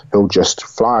player who'll just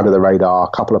fly under the radar, a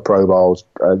couple of Pro Bowls,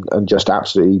 and and just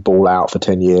absolutely ball out for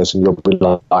 10 years, and you'll be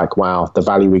like, wow, the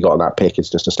value we got on that pick is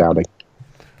just astounding.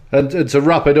 And to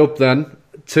wrap it up then,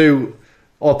 two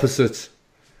opposite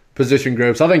position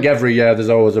groups. I think every year there's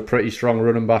always a pretty strong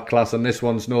running back class, and this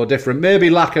one's no different. Maybe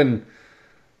lacking...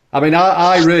 I mean,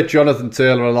 I rate Jonathan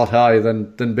Taylor a lot higher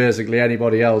than basically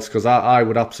anybody else, because I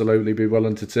would absolutely be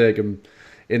willing to take him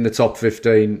in the top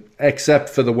 15, except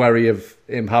for the worry of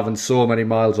him having so many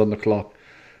miles on the clock.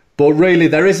 But really,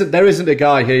 there isn't a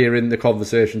guy here in the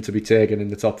conversation to be taken in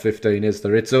the top 15, is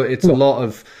there? It's a lot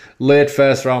of late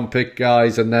first round pick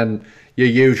guys, and then your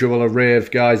usual array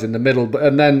of guys in the middle,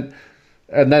 and then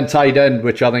tight end,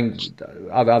 which I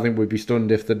think we'd be stunned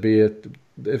if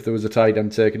there was a tight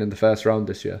end taken in the first round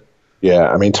this year.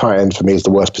 Yeah, I mean, tight end for me is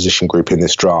the worst position group in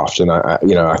this draft, and I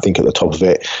think at the top of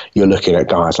it, you're looking at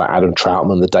guys like Adam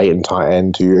Troutman, the Dayton tight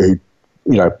end, who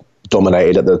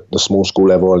dominated at the small school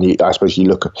level, and I suppose you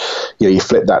look, you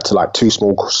flip that to like two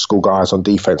small school guys on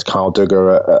defense, Kyle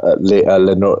Duggar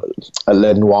at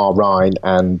Lenoir Rhine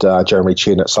and Jeremy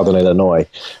Chin at Southern Illinois,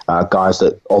 guys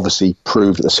that obviously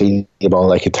proved at the Senior Bowl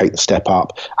they could take the step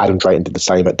up. Adam Drayton did the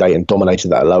same at Dayton, dominated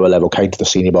that lower level, came to the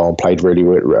Senior Bowl and played really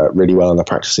well in the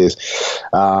practices.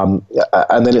 And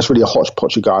then it's really a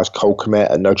hodgepodge of guys. Cole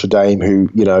Kmet at Notre Dame, who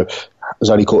has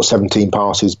only caught 17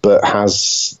 passes, but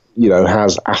has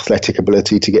athletic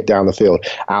ability to get down the field.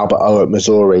 Albert O at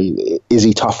Missouri, is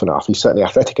he tough enough? He's certainly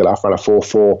athletic enough, ran a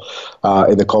 4.4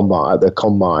 in the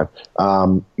combine.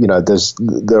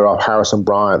 There are Harrison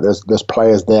Bryant, there's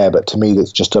players there, but to me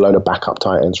it's just a load of backup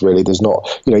tight ends really. There's not,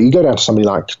 you go down to somebody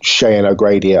like Cheyenne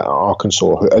O'Grady at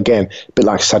Arkansas, who again, a bit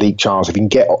like Sadiq Charles, if he can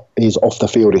get his off the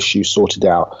field issues sorted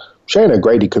out, Cheyenne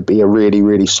O'Grady could be a really,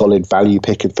 really solid value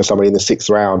pick for somebody in the 6th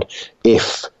round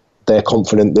if they're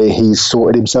confident that he's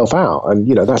sorted himself out, and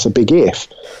that's a big if.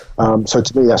 So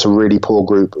to me, that's a really poor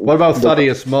group. What about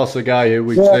Thaddeus Moss, a guy who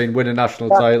we've seen win a national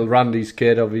title? Randy's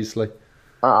kid, obviously.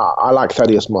 I like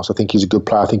Thaddeus Moss. I think he's a good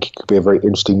player. I think he could be a very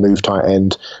interesting move tight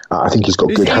end. I think he's got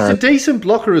good hands. He's a decent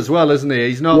blocker as well, isn't he?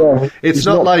 He's not. Yeah, it's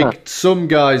not like some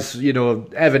guys,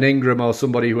 Evan Ingram or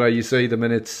somebody where you see them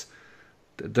and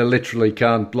they literally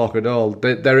can't block at all.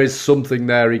 There is something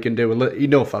there he can do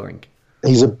enough, I think.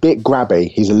 He's a bit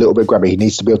grabby. He's a little bit grabby. He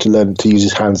needs to be able to learn to use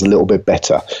his hands a little bit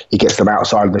better. He gets them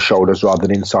outside of the shoulders rather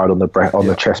than inside on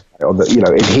the chest,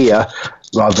 in here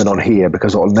rather than on here,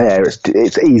 because on there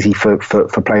it's easy for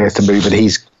players to move, and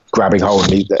he's grabbing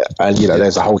hold and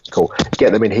there's a hold call.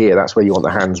 Get them in here. That's where you want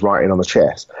the hands right in on the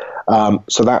chest.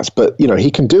 He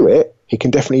can do it. He can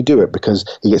definitely do it because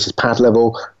he gets his pad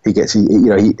level. You can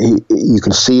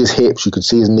see his hips, you can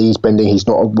see his knees bending. He's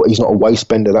not a waist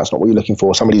bender. That's not what you're looking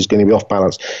for. Somebody who's going to be off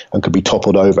balance and could be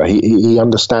toppled over. He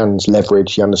understands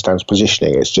leverage. He understands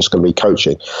positioning. It's just going to be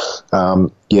coaching. I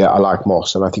like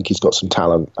Moss, and I think he's got some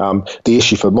talent. The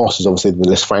issue for Moss is obviously the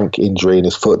Lisfranc injury in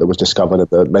his foot that was discovered at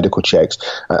the medical checks.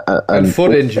 And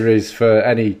foot injuries for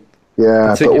any,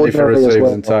 particularly for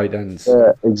receivers and tight ends.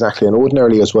 Yeah, exactly. And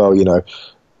ordinarily as well,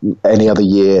 any other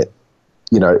year,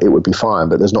 it would be fine,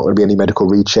 but there's not going to be any medical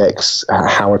rechecks,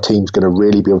 how a team's going to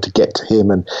really be able to get to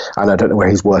him, and I don't know where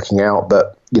he's working out,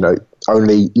 but you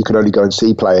can only go and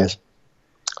see players.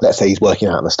 Let's say he's working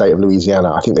out in the state of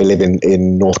Louisiana. I think they live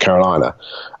in North Carolina.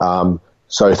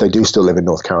 So if they do still live in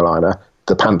North Carolina,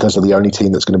 the Panthers are the only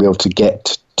team that's going to be able to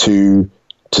get to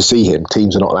see him.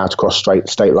 Teams are not allowed to cross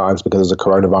state lines because of the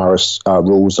coronavirus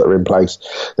rules that are in place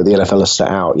that the NFL has set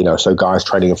out. So guys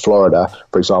training in Florida,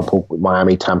 for example,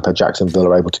 Miami, Tampa, Jacksonville,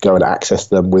 are able to go and access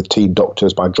them with team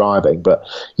doctors by driving. But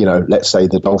let's say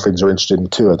the Dolphins are interested in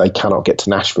Tua, they cannot get to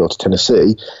Nashville, to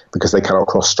Tennessee, because they cannot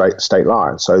cross state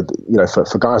lines. So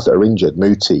for guys that are injured,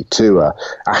 Muti, Tua,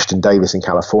 Ashton Davis in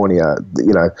California,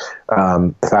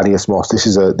 Thaddeus Moss, this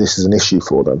is an issue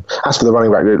for them. As for the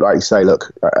running back, like you say,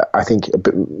 look, I think a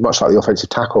bit much like the offensive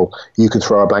tackle, you could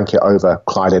throw a blanket over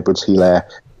Clyde Edwards-Helaire,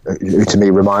 who to me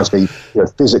reminds me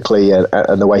physically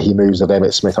and the way he moves of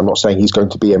Emmitt Smith. I'm not saying he's going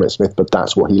to be Emmitt Smith, but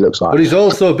that's what he looks like. But he's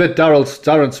also a bit Darren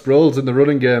Sproles in the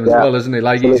running game as well, isn't he?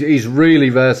 Like he's really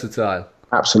versatile.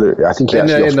 Absolutely. I think in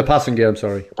the passing game,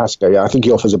 sorry. I think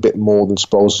he offers a bit more than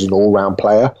Sproles as an all-round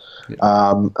player. Yeah.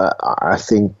 I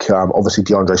think obviously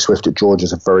DeAndre Swift at Georgia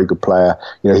is a very good player.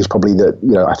 He's probably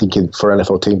I think for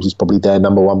NFL teams he's probably their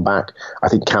number one back. I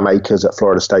think Cam Akers at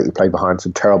Florida State, he played behind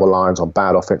some terrible lines on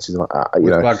bad offenses.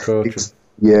 Bad coaching.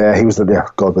 He was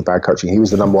with bad coaching. He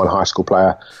was the number one high school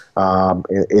player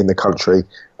in the country.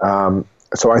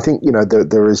 So I think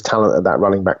there is talent at that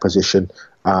running back position.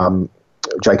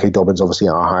 J.K. Dobbins obviously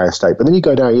at Ohio State, but then you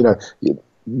go down,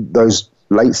 those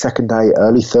late second day,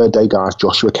 early third day guys,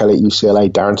 Joshua Kelly at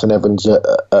UCLA, Darrington Evans at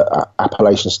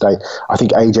Appalachian State. I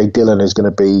think AJ Dillon is going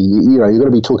to be, you're going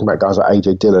to be talking about guys like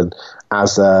AJ Dillon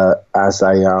as a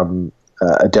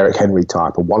Derrick Henry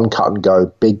type, a one cut and go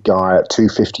big guy at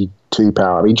 252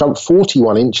 pounds. I mean, he jumped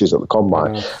 41 inches at the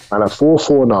combine and a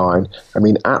 4.49. I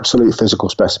mean, absolute physical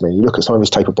specimen. You look at some of his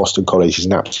tape at Boston College, he's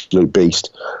an absolute beast.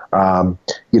 So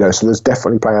there's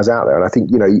definitely players out there. And I think,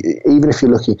 even if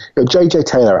you're looking, JJ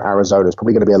Taylor at Arizona is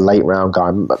probably going to be a late round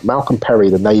guy. Malcolm Perry,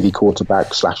 the Navy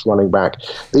quarterback / running back,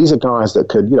 these are guys that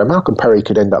could, Malcolm Perry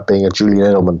could end up being a Julian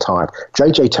Edelman type.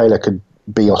 JJ Taylor could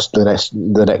be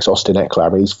the next Austin Eckler. I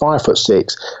mean, he's 5'6",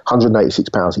 186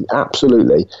 pounds. He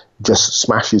absolutely just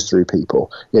smashes through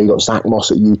people. You got Zach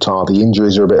Moss at Utah. The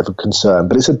injuries are a bit of a concern,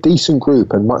 but it's a decent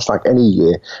group. And much like any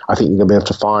year, I think you're going to be able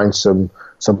to find some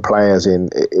players in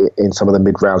some of the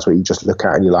mid rounds where you just look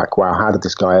at and you're like, wow, how did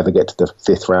this guy ever get to the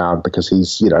 5th round? Because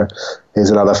here's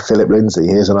another Philip Lindsay.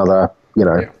 Here's another,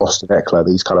 Austin Eckler.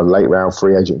 These kind of late round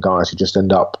free agent guys who just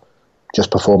end up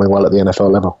just performing well at the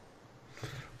NFL level.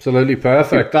 Absolutely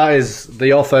perfect. That is the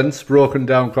offense broken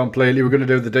down completely. We're going to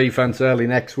do the defense early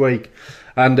next week.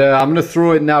 And I'm going to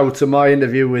throw it now to my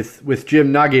interview with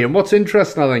Jim Nagy. And what's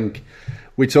interesting, I think,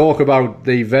 we talk about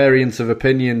the variance of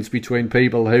opinions between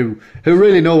people who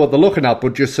really know what they're looking at,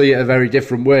 but just see it a very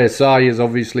different way. Sai has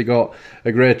obviously got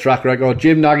a great track record.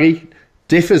 Jim Nagy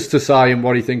differs to Sai in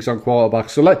what he thinks on quarterbacks.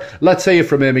 So let's hear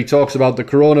from him. He talks about the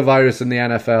coronavirus in the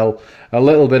NFL, a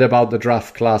little bit about the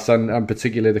draft class, and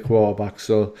particularly the quarterbacks.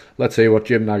 So let's hear what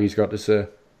Jim Nagy's got to say.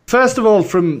 First of all,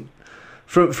 from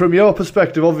your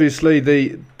perspective, obviously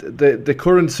the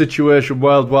current situation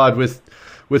worldwide with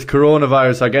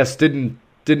coronavirus, I guess, didn't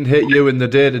hit you in the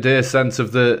day-to-day sense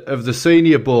of the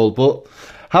Senior Bowl. But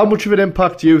how much of an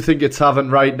impact do you think it's having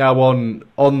right now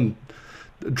on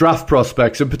draft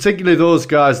prospects, and particularly those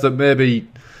guys that maybe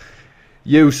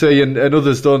you see and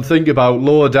others don't think about,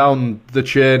 lower down the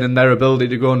chain in their ability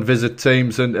to go and visit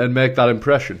teams and make that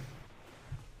impression?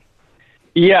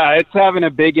 Yeah, it's having a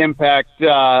big impact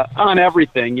on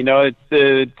everything. It's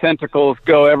the tentacles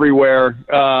go everywhere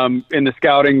in the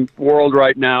scouting world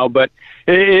right now, but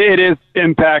it is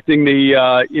impacting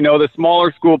the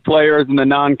smaller school players and the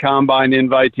non-combine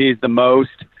invitees the most.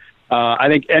 I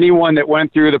think anyone that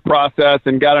went through the process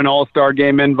and got an all-star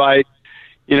game invite,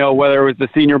 whether it was the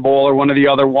Senior Bowl or one of the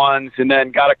other ones, and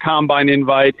then got a combine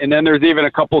invite, and then there's even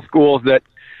a couple schools that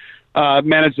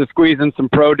managed to squeeze in some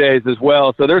pro days as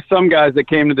well. So there's some guys that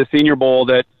came to the Senior Bowl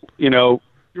that,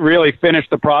 really finished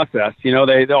the process.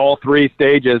 They all 3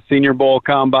 stages, Senior Bowl,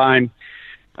 combine,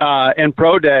 and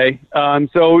pro day.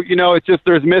 So, it's just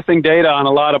there's missing data on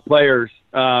a lot of players.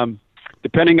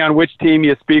 Depending on which team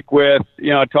you speak with,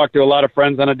 I talk to a lot of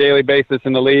friends on a daily basis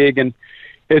in the league, and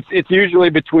it's usually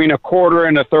between a quarter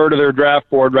and a third of their draft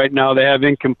board right now they have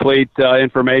incomplete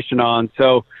information on.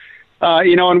 So,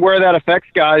 and where that affects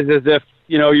guys is if,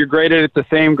 you're graded at the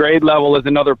same grade level as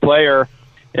another player,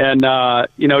 and,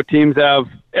 teams have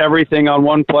everything on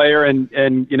one player and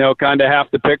kind of half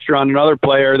the picture on another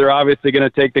player, they're obviously going to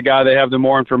take the guy they have the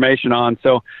more information on.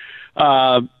 So,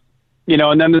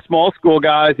 and then the small school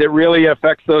guys, it really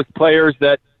affects those players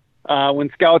that when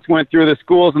scouts went through the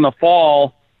schools in the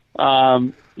fall,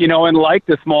 and liked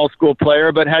the small school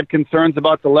player, but had concerns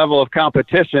about the level of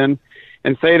competition,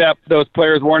 and say that those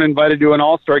players weren't invited to an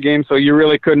all-star game, so you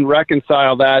really couldn't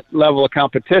reconcile that level of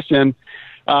competition.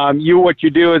 What you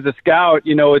do as a scout,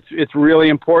 it's really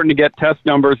important to get test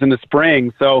numbers in the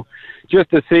spring. So just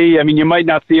to see, you might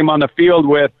not see them on the field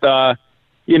with,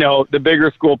 the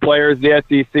bigger school players, the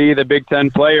SEC, the Big Ten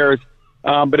players.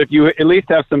 But if you at least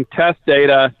have some test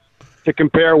data to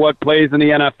compare what plays in the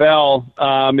NFL,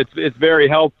 it's very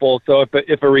helpful. So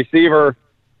if a receiver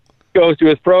goes to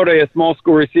his pro day, a small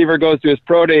school receiver goes to his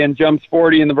pro day and jumps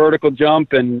 40 in the vertical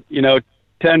jump and,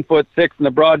 10'6" in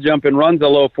the broad jump and runs a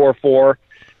low 4.4,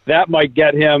 that might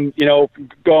get him,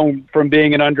 going from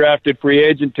being an undrafted free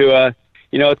agent to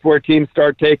it's where teams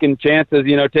start taking chances,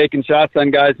 taking shots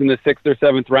on guys in the 6th or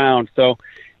 7th round. So,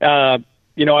 I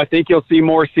think you'll see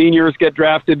more seniors get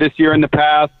drafted this year in the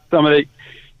past. Some of the,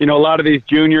 a lot of these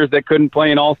juniors that couldn't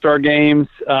play in all-star games,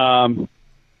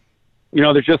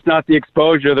 there's just not the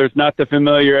exposure. There's not the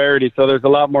familiarity. So there's a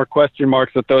lot more question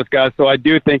marks with those guys. So I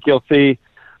do think you'll see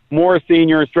more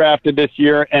seniors drafted this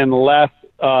year and less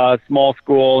small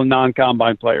school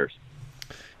non-combine players.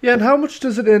 Yeah, and how much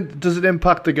does it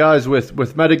impact the guys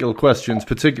with medical questions,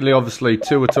 particularly obviously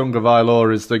Tua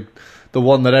Tagovailoa is the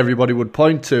one that everybody would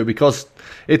point to, because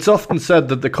it's often said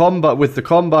that with the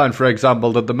combine, for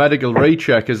example, that the medical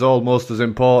recheck is almost as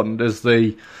important as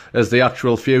the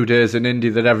actual few days in Indy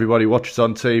that everybody watches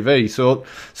on TV. So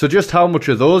just how much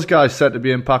are those guys set to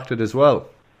be impacted as well?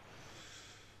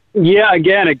 Yeah,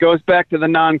 again, it goes back to the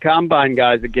non-combine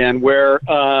guys again, where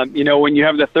when you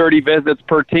have the 30 visits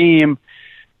per team.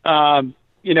 Teams,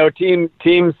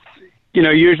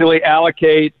 usually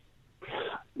allocate,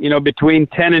 between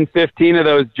 10 and 15 of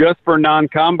those just for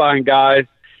non-combine guys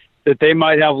that they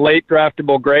might have late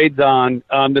draftable grades on,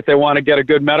 that they want to get a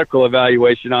good medical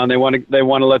evaluation on. They want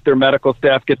to let their medical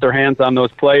staff get their hands on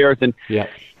those players and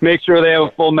make sure they have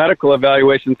a full medical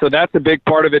evaluation. So that's a big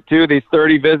part of it too. These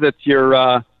 30 visits,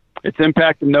 it's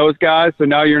impacting those guys. So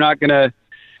now you're not going to have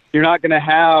you're not going to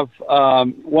have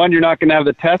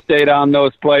the test data on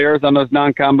those players, on those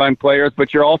non-combine players,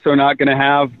 but you're also not going to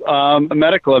have a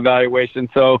medical evaluation.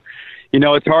 So,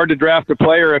 it's hard to draft a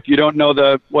player if you don't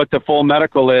know what the full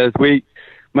medical is.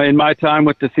 In my time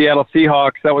with the Seattle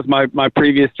Seahawks, that was my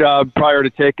previous job prior to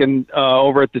taking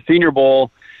over at the Senior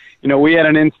Bowl. We had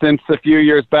an instance a few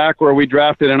years back where we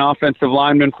drafted an offensive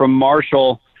lineman from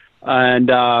Marshall,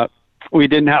 and we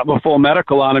didn't have a full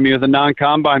medical on him. He was a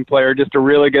non-combine player, just a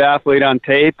really good athlete on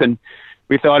tape, and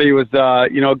we thought he was, a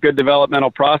good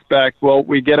developmental prospect. Well,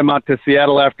 we get him out to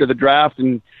Seattle after the draft,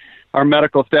 and our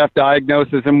medical staff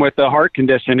diagnoses him with a heart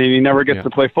condition, and he never gets to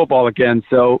play football again.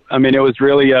 So, it was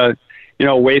really a,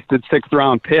 wasted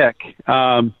 6th-round pick.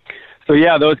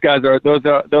 Those guys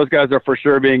are for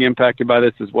sure being impacted by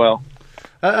this as well.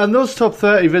 And those top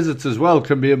 30 visits as well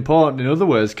can be important in other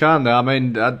ways, can't they?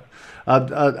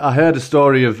 I heard a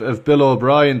story of Bill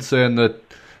O'Brien saying that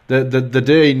the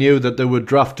day he knew that they would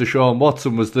draft Deshaun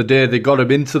Watson was the day they got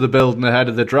him into the building ahead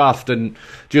of the draft, and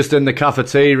just in the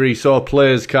cafeteria he saw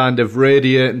players kind of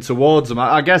radiating towards him.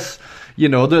 I guess,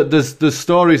 there's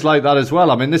stories like that as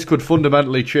well. This could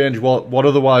fundamentally change what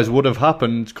otherwise would have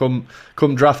happened come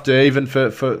draft day, even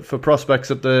for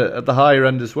prospects at the higher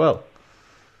end as well.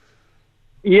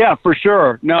 Yeah, for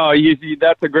sure. No,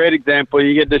 that's a great example.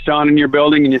 You get Deshaun in your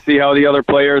building and you see how the other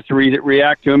players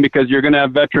react to him, because you're going to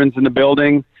have veterans in the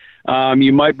building.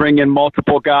 You might bring in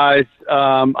multiple guys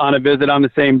on a visit on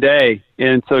the same day.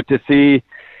 And so to see,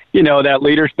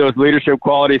 those leadership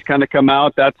qualities kind of come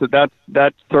out,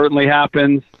 that certainly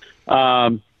happens.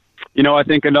 I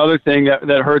think another thing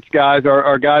that hurts guys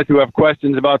are guys who have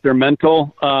questions about their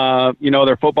mental,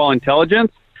 their football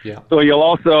intelligence. Yeah. So you'll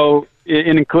also,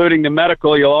 in including the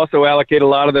medical, you'll also allocate a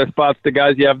lot of those spots to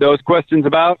guys you have those questions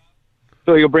about.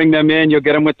 So you'll bring them in, you'll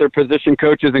get them with their position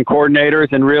coaches and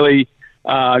coordinators, and really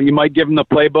you might give them the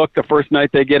playbook the first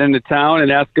night they get into town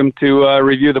and ask them to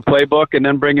review the playbook, and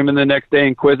then bring them in the next day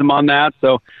and quiz them on that.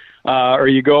 So, or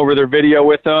you go over their video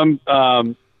with them.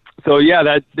 That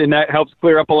helps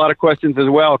clear up a lot of questions as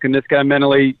well. Can this guy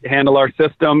mentally handle our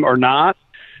system or not?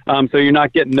 So you're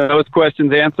not getting those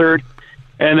questions answered.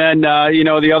 And then,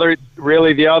 the other,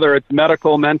 it's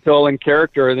medical, mental, and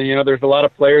character. There's a lot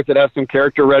of players that have some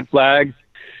character red flags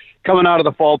coming out of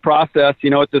the fall process,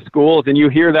 at the schools. And you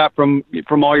hear that from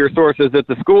all your sources at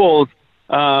the schools,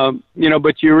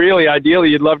 but you really, ideally,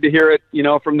 you'd love to hear it,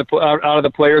 from out of the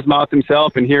player's mouth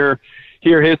himself, and hear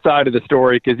his side of the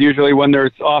story. Because usually when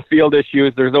there's off-field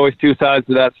issues, there's always two sides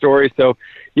to that story. So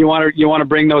you want to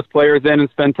bring those players in and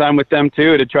spend time with them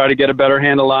too, to try to get a better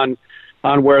handle on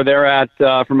where they're at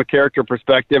from a character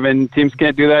perspective, and teams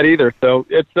can't do that either. So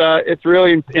it's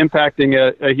really impacting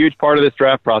a huge part of this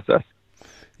draft process.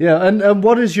 Yeah, and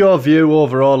what is your view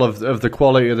overall of the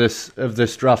quality of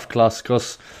this draft class?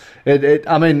 Because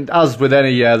as with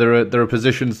any year, there are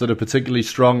positions that are particularly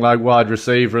strong, like wide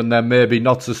receiver, and then maybe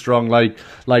not so strong, like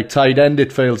tight end.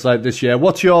 It feels like this year.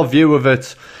 What's your view of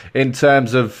it in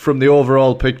terms of from the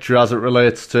overall picture as it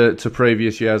relates to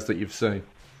previous years that you've seen?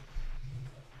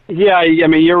 Yeah,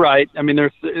 you're right.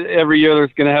 There's every year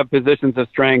there's going to have positions of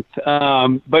strength,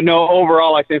 but no,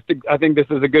 overall, I think this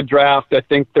is a good draft. I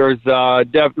think there's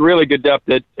really good depth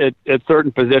at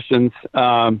certain positions.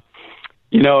 You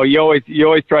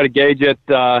always try to gauge it.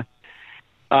 To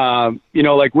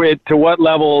what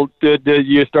level did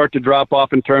you start to drop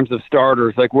off in terms of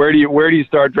starters? Like where do you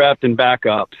start drafting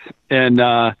backups? And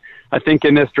I think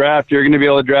in this draft, you're going to be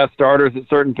able to draft starters at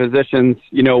certain positions,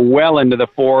 well into the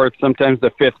 4th, sometimes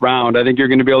the 5th round. I think you're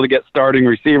going to be able to get starting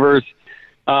receivers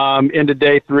into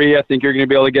day 3. I think you're going to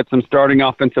be able to get some starting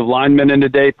offensive linemen into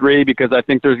day 3, because I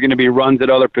think there's going to be runs at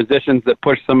other positions that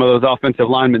push some of those offensive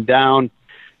linemen down.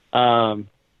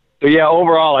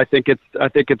 Overall, I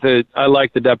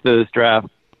like the depth of this draft.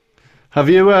 Have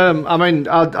you?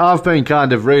 I've been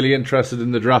kind of really interested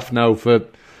in the draft now for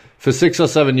 6 or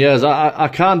 7 years. I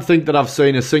can't think that I've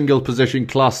seen a single position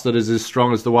class that is as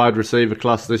strong as the wide receiver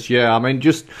class this year. I mean,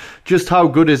 just how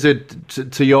good is it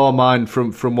to your mind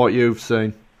from what you've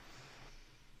seen?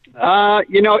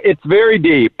 It's very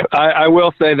deep. I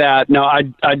will say that. Now,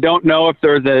 I don't know if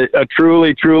there's a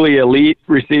truly elite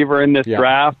receiver in this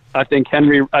draft. I think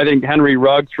Henry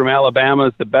Ruggs from Alabama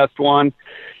is the best one.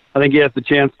 I think he has the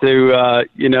chance to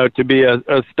be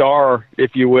a star,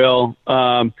 if you will.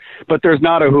 But there's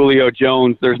not a Julio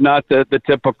Jones. There's not the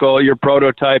typical, your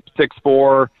prototype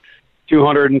 6'4",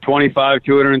 225,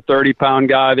 230-pound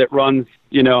guy that runs,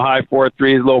 high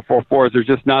 4.3s, low 4.4s. There's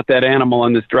just not that animal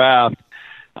in this draft.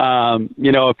 From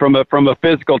a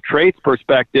physical traits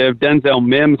perspective, Denzel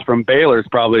Mims from Baylor is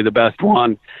probably the best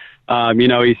one.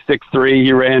 He's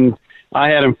 6'3". I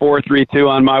had him 4.32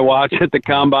 on my watch at the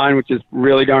combine, which is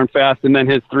really darn fast. And then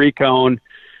his 3-cone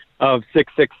of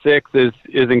 6.66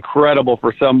 is incredible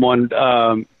for someone,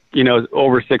 over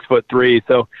 6'3".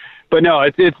 So, but no,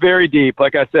 it's very deep.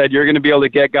 Like I said, you're going to be able to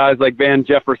get guys like Van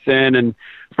Jefferson and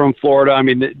from Florida. I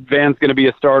mean, Van's going to be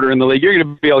a starter in the league. You're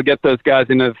going to be able to get those guys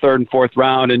into the 3rd and 4th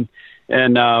round.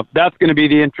 And that's going to be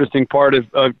the interesting part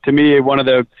of to me, one of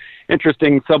the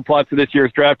interesting subplots of this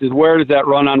year's draft is where does that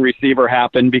run on receiver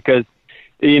happen? Because,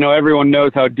 everyone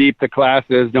knows how deep the class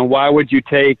is. Now, why would you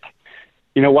take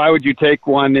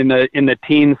one in the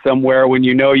teens somewhere when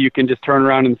you can just turn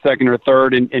around in 2nd or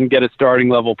 3rd and get a starting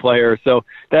level player? So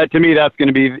that, to me, that's going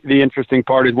to be the interesting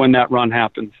part is when that run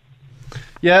happens.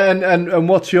 Yeah, and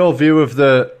what's your view of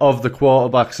the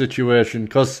quarterback situation?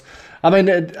 Because I mean,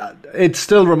 it's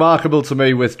still remarkable to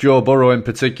me with Joe Burrow in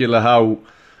particular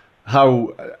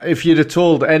how if you'd have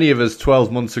told any of us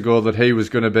 12 months ago that he was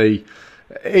going to be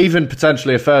even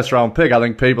potentially a 1st-round pick, I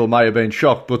think people might have been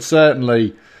shocked. But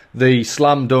certainly the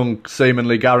slam dunk,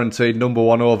 seemingly guaranteed number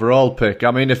 1 overall pick.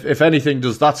 I mean, if anything,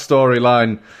 does that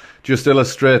storyline just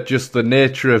illustrate just the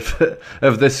nature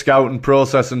of this scouting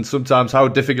process and sometimes how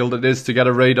difficult it is to get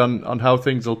a read on how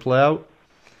things will play out?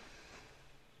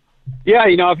 Yeah,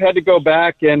 I've had to go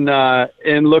back and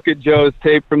look at Joe's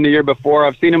tape from the year before.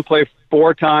 I've seen him play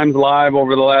 4 times live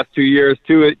over the last 2 years,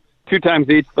 two times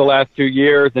each the last 2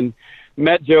 years, and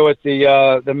met Joe at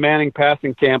the Manning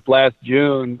passing camp last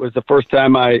June. Was the first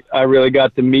time I really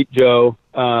got to meet Joe.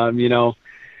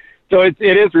 So it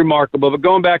is remarkable. But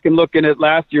going back and looking at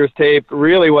last year's tape,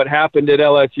 really what happened at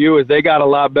LSU is they got a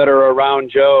lot better around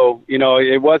Joe.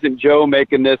 It wasn't Joe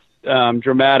making this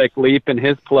dramatic leap in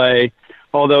his play,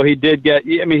 although he did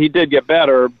get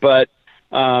better, but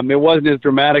it wasn't as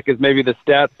dramatic as maybe the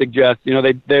stats suggest.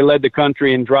 They led the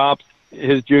country in drops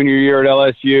his junior year at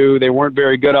LSU. They weren't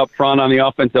very good up front on the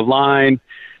offensive line.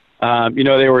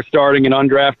 They were starting an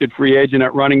undrafted free agent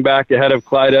at running back ahead of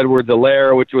Clyde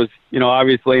Edwards-Helaire, which was,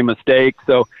 obviously a mistake.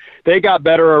 So they got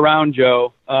better around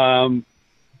Joe. And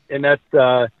that's,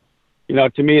 to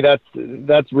me,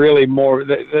 that's really more,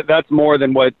 that's more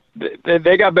than what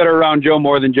they got better around Joe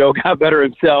more than Joe got better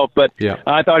himself. But yeah.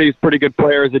 I thought he was a pretty good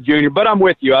player as a junior, but I'm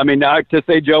with you. I mean, to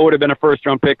say Joe would have been a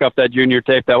 1st-round pick off that junior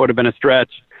tape, that would have been a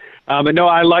stretch. But no,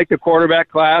 I like the quarterback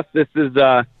class. This is,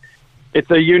 it's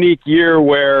a unique year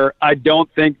where I don't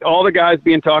think all the guys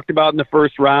being talked about in the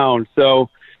 1st round. So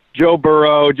Joe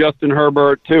Burrow, Justin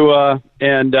Herbert, Tua,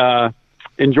 and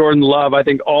Jordan Love, I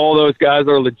think all those guys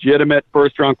are legitimate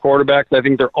 1st-round quarterbacks. I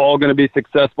think they're all going to be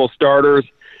successful starters.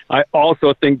 I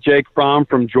also think Jake Fromm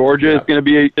from Georgia is going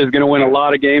to win a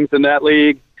lot of games in that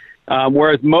league.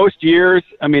 Whereas most years,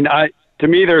 I mean,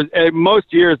 there's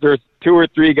 2 or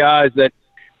 3 guys that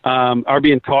are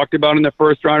being talked about in the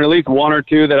 1st round, at least 1 or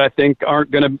 2 that I think aren't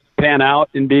going to pan out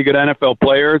and be good NFL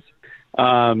players.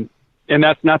 And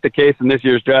that's not the case in this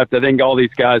year's draft. I think all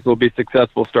these guys will be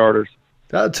successful starters.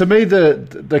 To me,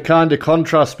 the kind of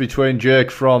contrast between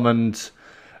Jake Fromm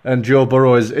and Joe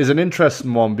Burrow is an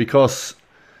interesting one, because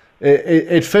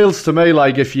it feels to me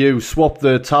like if you swap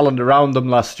the talent around them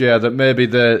last year, that maybe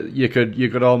you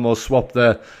could almost swap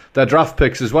their draft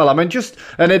picks as well. I mean,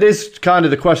 and it is kind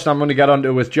of the question I'm going to get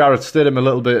onto with Jarrett Stidham a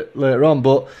little bit later on,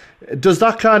 but does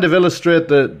that kind of illustrate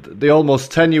the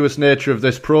almost tenuous nature of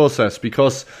this process?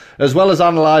 Because as well as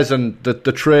analysing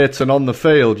the traits and on the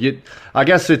field, I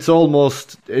guess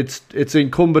it's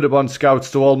incumbent upon scouts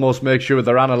to almost make sure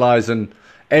they're analysing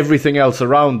everything else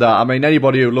around that. I mean,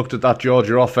 anybody who looked at that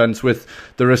Georgia offense with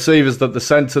the receivers that they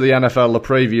sent to the NFL the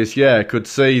previous year could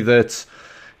see that,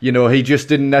 he just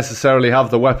didn't necessarily have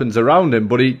the weapons around him.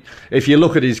 But if you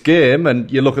look at his game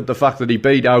and you look at the fact that he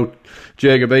beat out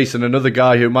Jacob Eason, another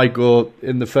guy who might go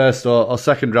in the 1st or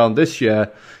 2nd round this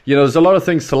year, there's a lot of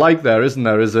things to like there, isn't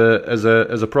there, as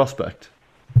a prospect?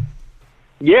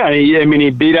 Yeah, he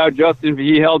beat out Justin.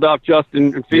 He held off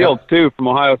Justin Fields, too, from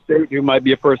Ohio State, who might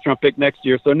be a first-round pick next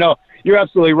year. So, no, you're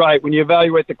absolutely right. When you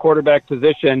evaluate the quarterback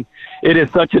position, it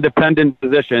is such a dependent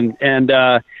position. And,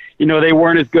 they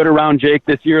weren't as good around Jake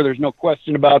this year. There's no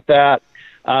question about that.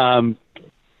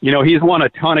 He's won a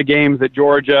ton of games at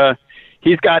Georgia.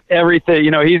 He's got everything.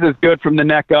 He's as good from the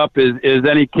neck up as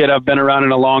any kid I've been around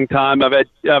in a long time. I've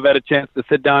had a chance to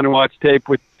sit down and watch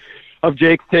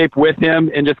Jake's tape with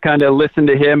him and just kind of listen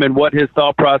to him and what his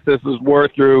thought processes were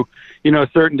through,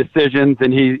 certain decisions.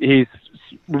 And he's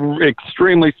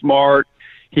extremely smart.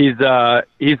 He's going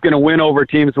to win over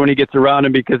teams when he gets around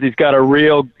him because he's got a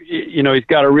real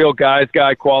guy's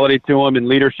guy quality to him and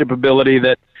leadership ability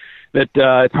that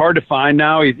it's hard to find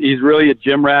now. He's really a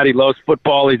gym rat. He loves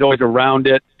football. He's always around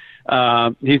it.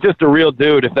 He's just a real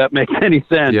dude, if that makes any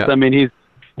sense. Yeah. I mean, he's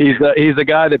a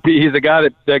guy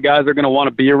that guys are going to want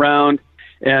to be around,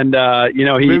 and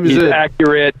he's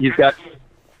accurate. He's got.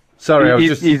 Sorry,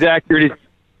 he's accurate.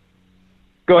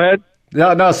 Go ahead.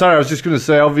 No, sorry. I was just going to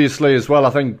say, obviously, as well.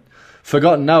 I think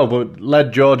forgotten now, but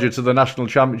led Georgia to the national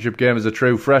championship game as a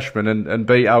true freshman and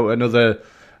beat out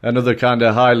another kind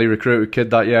of highly recruited kid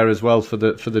that year as well for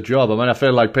the job. I mean, I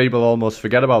feel like people almost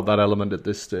forget about that element at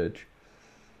this stage.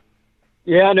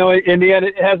 Yeah, no, in the end,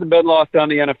 it hasn't been lost on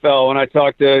the NFL. When I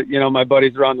talk to, my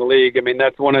buddies around the league, I mean,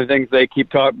 that's one of the things they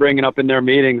keep bringing up in their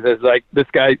meetings is like, this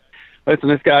guy,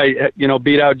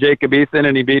 beat out Jacob Eason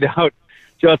and he beat out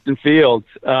Justin Fields.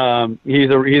 He's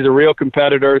a real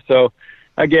competitor. So,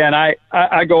 again,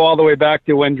 I go all the way back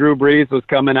to when Drew Brees was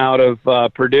coming out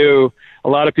of Purdue. A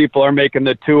lot of people are making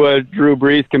the Tua-Drew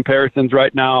Brees comparisons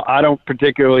right now. I don't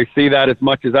particularly see that as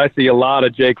much as I see a lot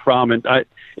of Jake Fromm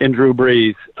in Drew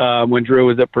Brees when Drew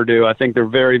was at Purdue. I think they're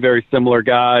very, very similar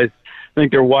guys. I think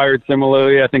they're wired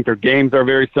similarly. I think their games are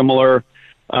very similar.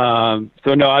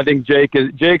 So, no, I think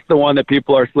Jake's the one that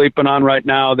people are sleeping on right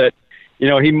now that,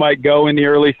 he might go in the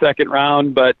early second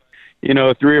round, but, 3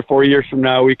 or 4 years from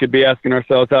now, we could be asking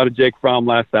ourselves, how did Jake Fromm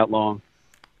last that long?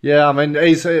 Yeah, I mean,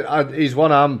 he's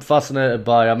one I'm fascinated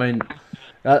by. I mean,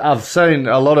 I've seen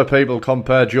a lot of people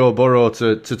compare Joe Burrow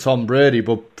to Tom Brady,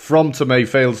 but Fromm to me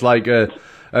feels like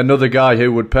another guy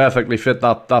who would perfectly fit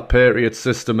that Patriots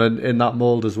system in that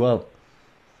mold as well.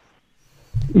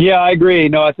 Yeah, I agree.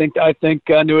 No, I think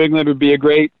New England would be a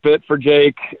great fit for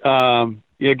Jake.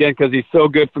 Again, because he's so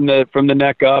good from the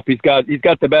neck up. He's got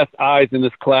the best eyes in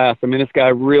this class. I mean, this guy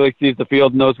really sees the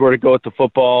field, knows where to go with the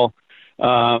football.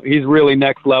 He's really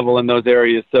next level in those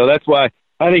areas. So that's why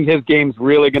I think his game's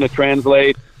really going to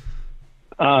translate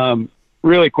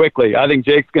really quickly. I think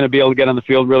Jake's going to be able to get on the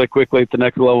field really quickly at the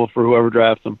next level for whoever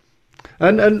drafts him.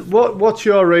 And what's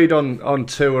your read on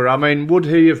Tua? I mean, would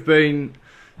he have been,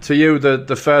 to you,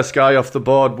 the first guy off the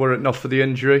board were it not for the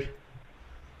injury?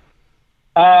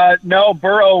 No,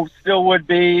 Burrow still would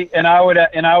be, and I would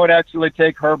actually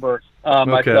take Herbert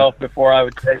myself before I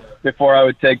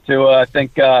would take Tua. I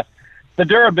think the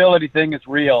durability thing is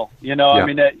real. Yeah. I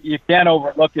mean, you can't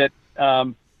overlook it.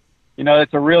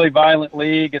 It's a really violent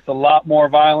league. It's a lot more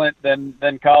violent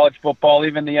than college football.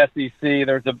 Even the SEC,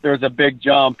 there's a big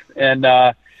jump, and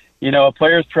a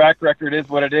player's track record is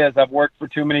what it is. I've worked for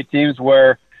too many teams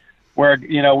where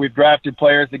we've drafted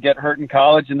players that get hurt in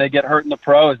college and they get hurt in the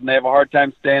pros and they have a hard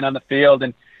time staying on the field.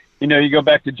 And you go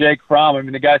back to Jake Fromm. I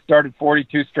mean, the guy started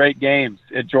 42 straight games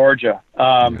at Georgia.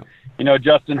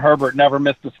 Justin Herbert never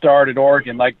missed a start at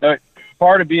Oregon. Like,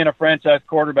 part of being a franchise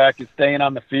quarterback is staying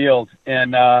on the field.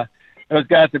 And those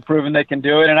guys have proven they can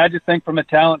do it. And I just think from a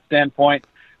talent standpoint,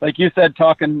 like you said,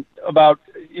 talking about,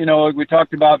 we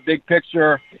talked about big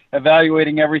picture,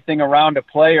 evaluating everything around a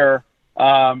player.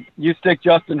 You stick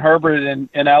Justin Herbert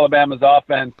in Alabama's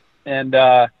offense, and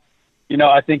I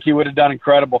think he would have done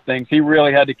incredible things. He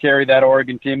really had to carry that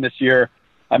Oregon team this year.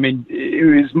 I mean,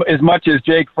 as much as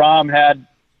Jake Fromm had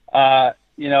a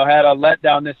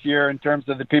letdown this year in terms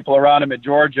of the people around him at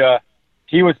Georgia,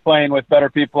 he was playing with better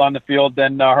people on the field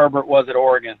than Herbert was at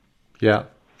Oregon. Yeah,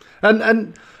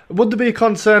 and would there be a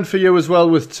concern for you as well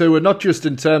with Tua, not just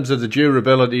in terms of the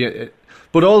durability,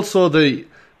 but also the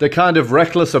kind of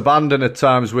reckless abandon at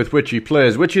times with which he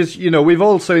plays, which is, we've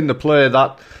all seen the play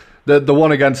that the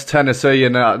one against Tennessee,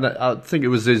 and I think it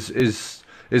was his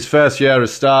first year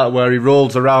as starter, where he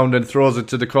rolls around and throws it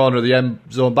to the corner of the end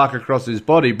zone back across his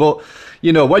body. But,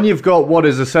 when you've got what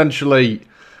is essentially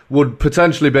would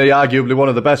potentially be arguably one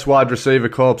of the best wide receiver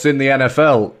corps in the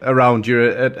NFL around you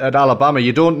at Alabama,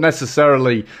 you don't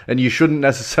necessarily, and you shouldn't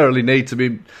necessarily need to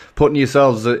be putting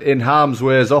yourselves in harm's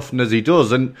way as often as he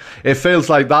does. And it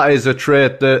feels like that is a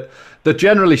trait that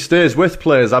generally stays with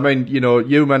players. I mean,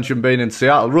 you mentioned being in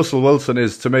Seattle. Russell Wilson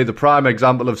is, to me, the prime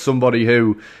example of somebody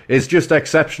who is just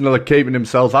exceptional at keeping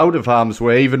himself out of harm's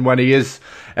way, even when he is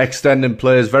extending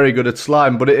plays, very good at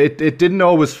slime. But it didn't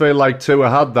always feel like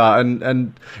Tua had that.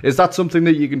 And is that something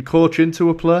that you can coach into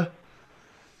a player?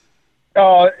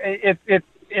 Oh,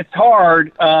 it's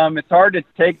hard. It's hard to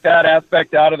take that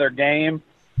aspect out of their game.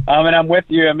 And I'm with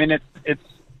you. I mean, it's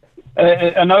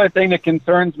another thing that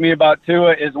concerns me about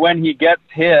Tua is when he gets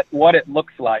hit, what it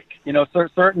looks like.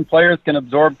 Certain players can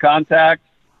absorb contact,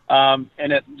 and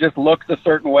it just looks a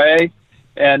certain way,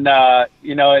 and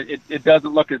it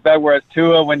doesn't look as bad. Whereas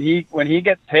Tua, when he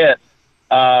gets hit,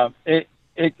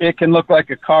 it can look like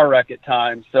a car wreck at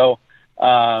times. So,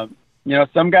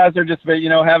 some guys are just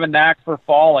have a knack for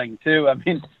falling too. I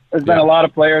mean, there's been a lot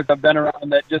of players I've been around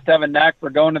that just have a knack for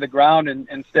going to the ground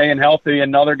and staying healthy,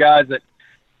 and other guys that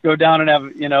go down and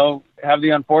have the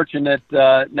unfortunate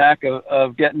knack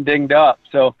of getting dinged up.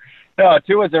 So,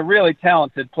 Tua's a really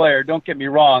talented player. Don't get me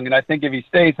wrong, and I think if he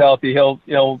stays healthy,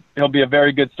 he'll be a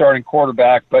very good starting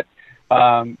quarterback. But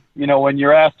when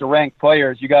you're asked to rank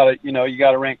players, you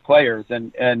gotta rank players,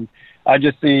 and I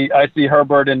see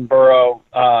Herbert and Burrow,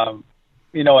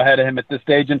 ahead of him at this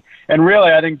stage, and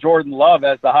really I think Jordan Love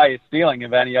has the highest ceiling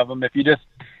of any of them. If you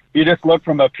just look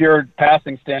from a pure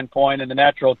passing standpoint and the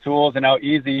natural tools and how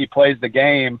easy he plays the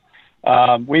game,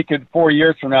 4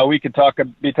 years from now, we could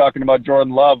be talking about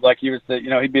Jordan Love like he was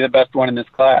he'd be the best one in this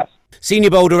class. Senior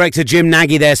Bowl Director Jim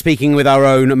Nagy there, speaking with our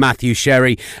own Matthew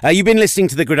Sherry. You've been listening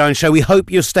to The Gridiron Show. We hope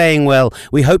you're staying well.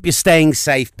 We hope you're staying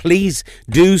safe. Please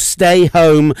do stay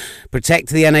home. Protect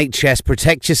the NHS.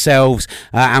 Protect yourselves.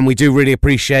 And we do really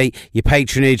appreciate your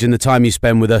patronage and the time you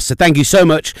spend with us. So thank you so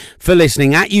much for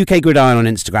listening. At UK Gridiron on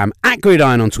Instagram. At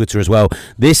Gridiron on Twitter as well.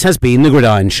 This has been The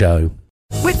Gridiron Show.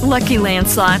 With Lucky Land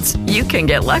Slots, you can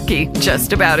get lucky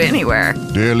just about anywhere.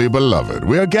 Dearly beloved,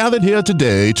 we are gathered here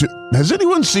today to... Has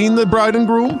anyone seen the bride and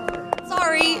groom?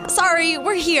 Sorry,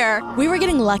 we're here. We were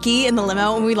getting lucky in the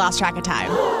limo and we lost track of time.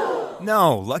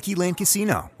 No, Lucky Land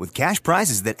Casino, with cash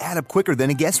prizes that add up quicker than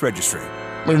a guest registry.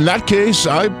 In that case,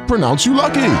 I pronounce you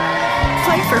lucky.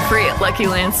 Play for free at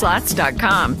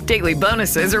LuckyLandSlots.com. Daily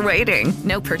bonuses are waiting.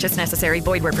 No purchase necessary.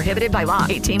 Void where prohibited by law.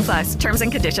 18+. Terms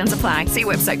and conditions apply. See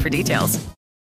website for details.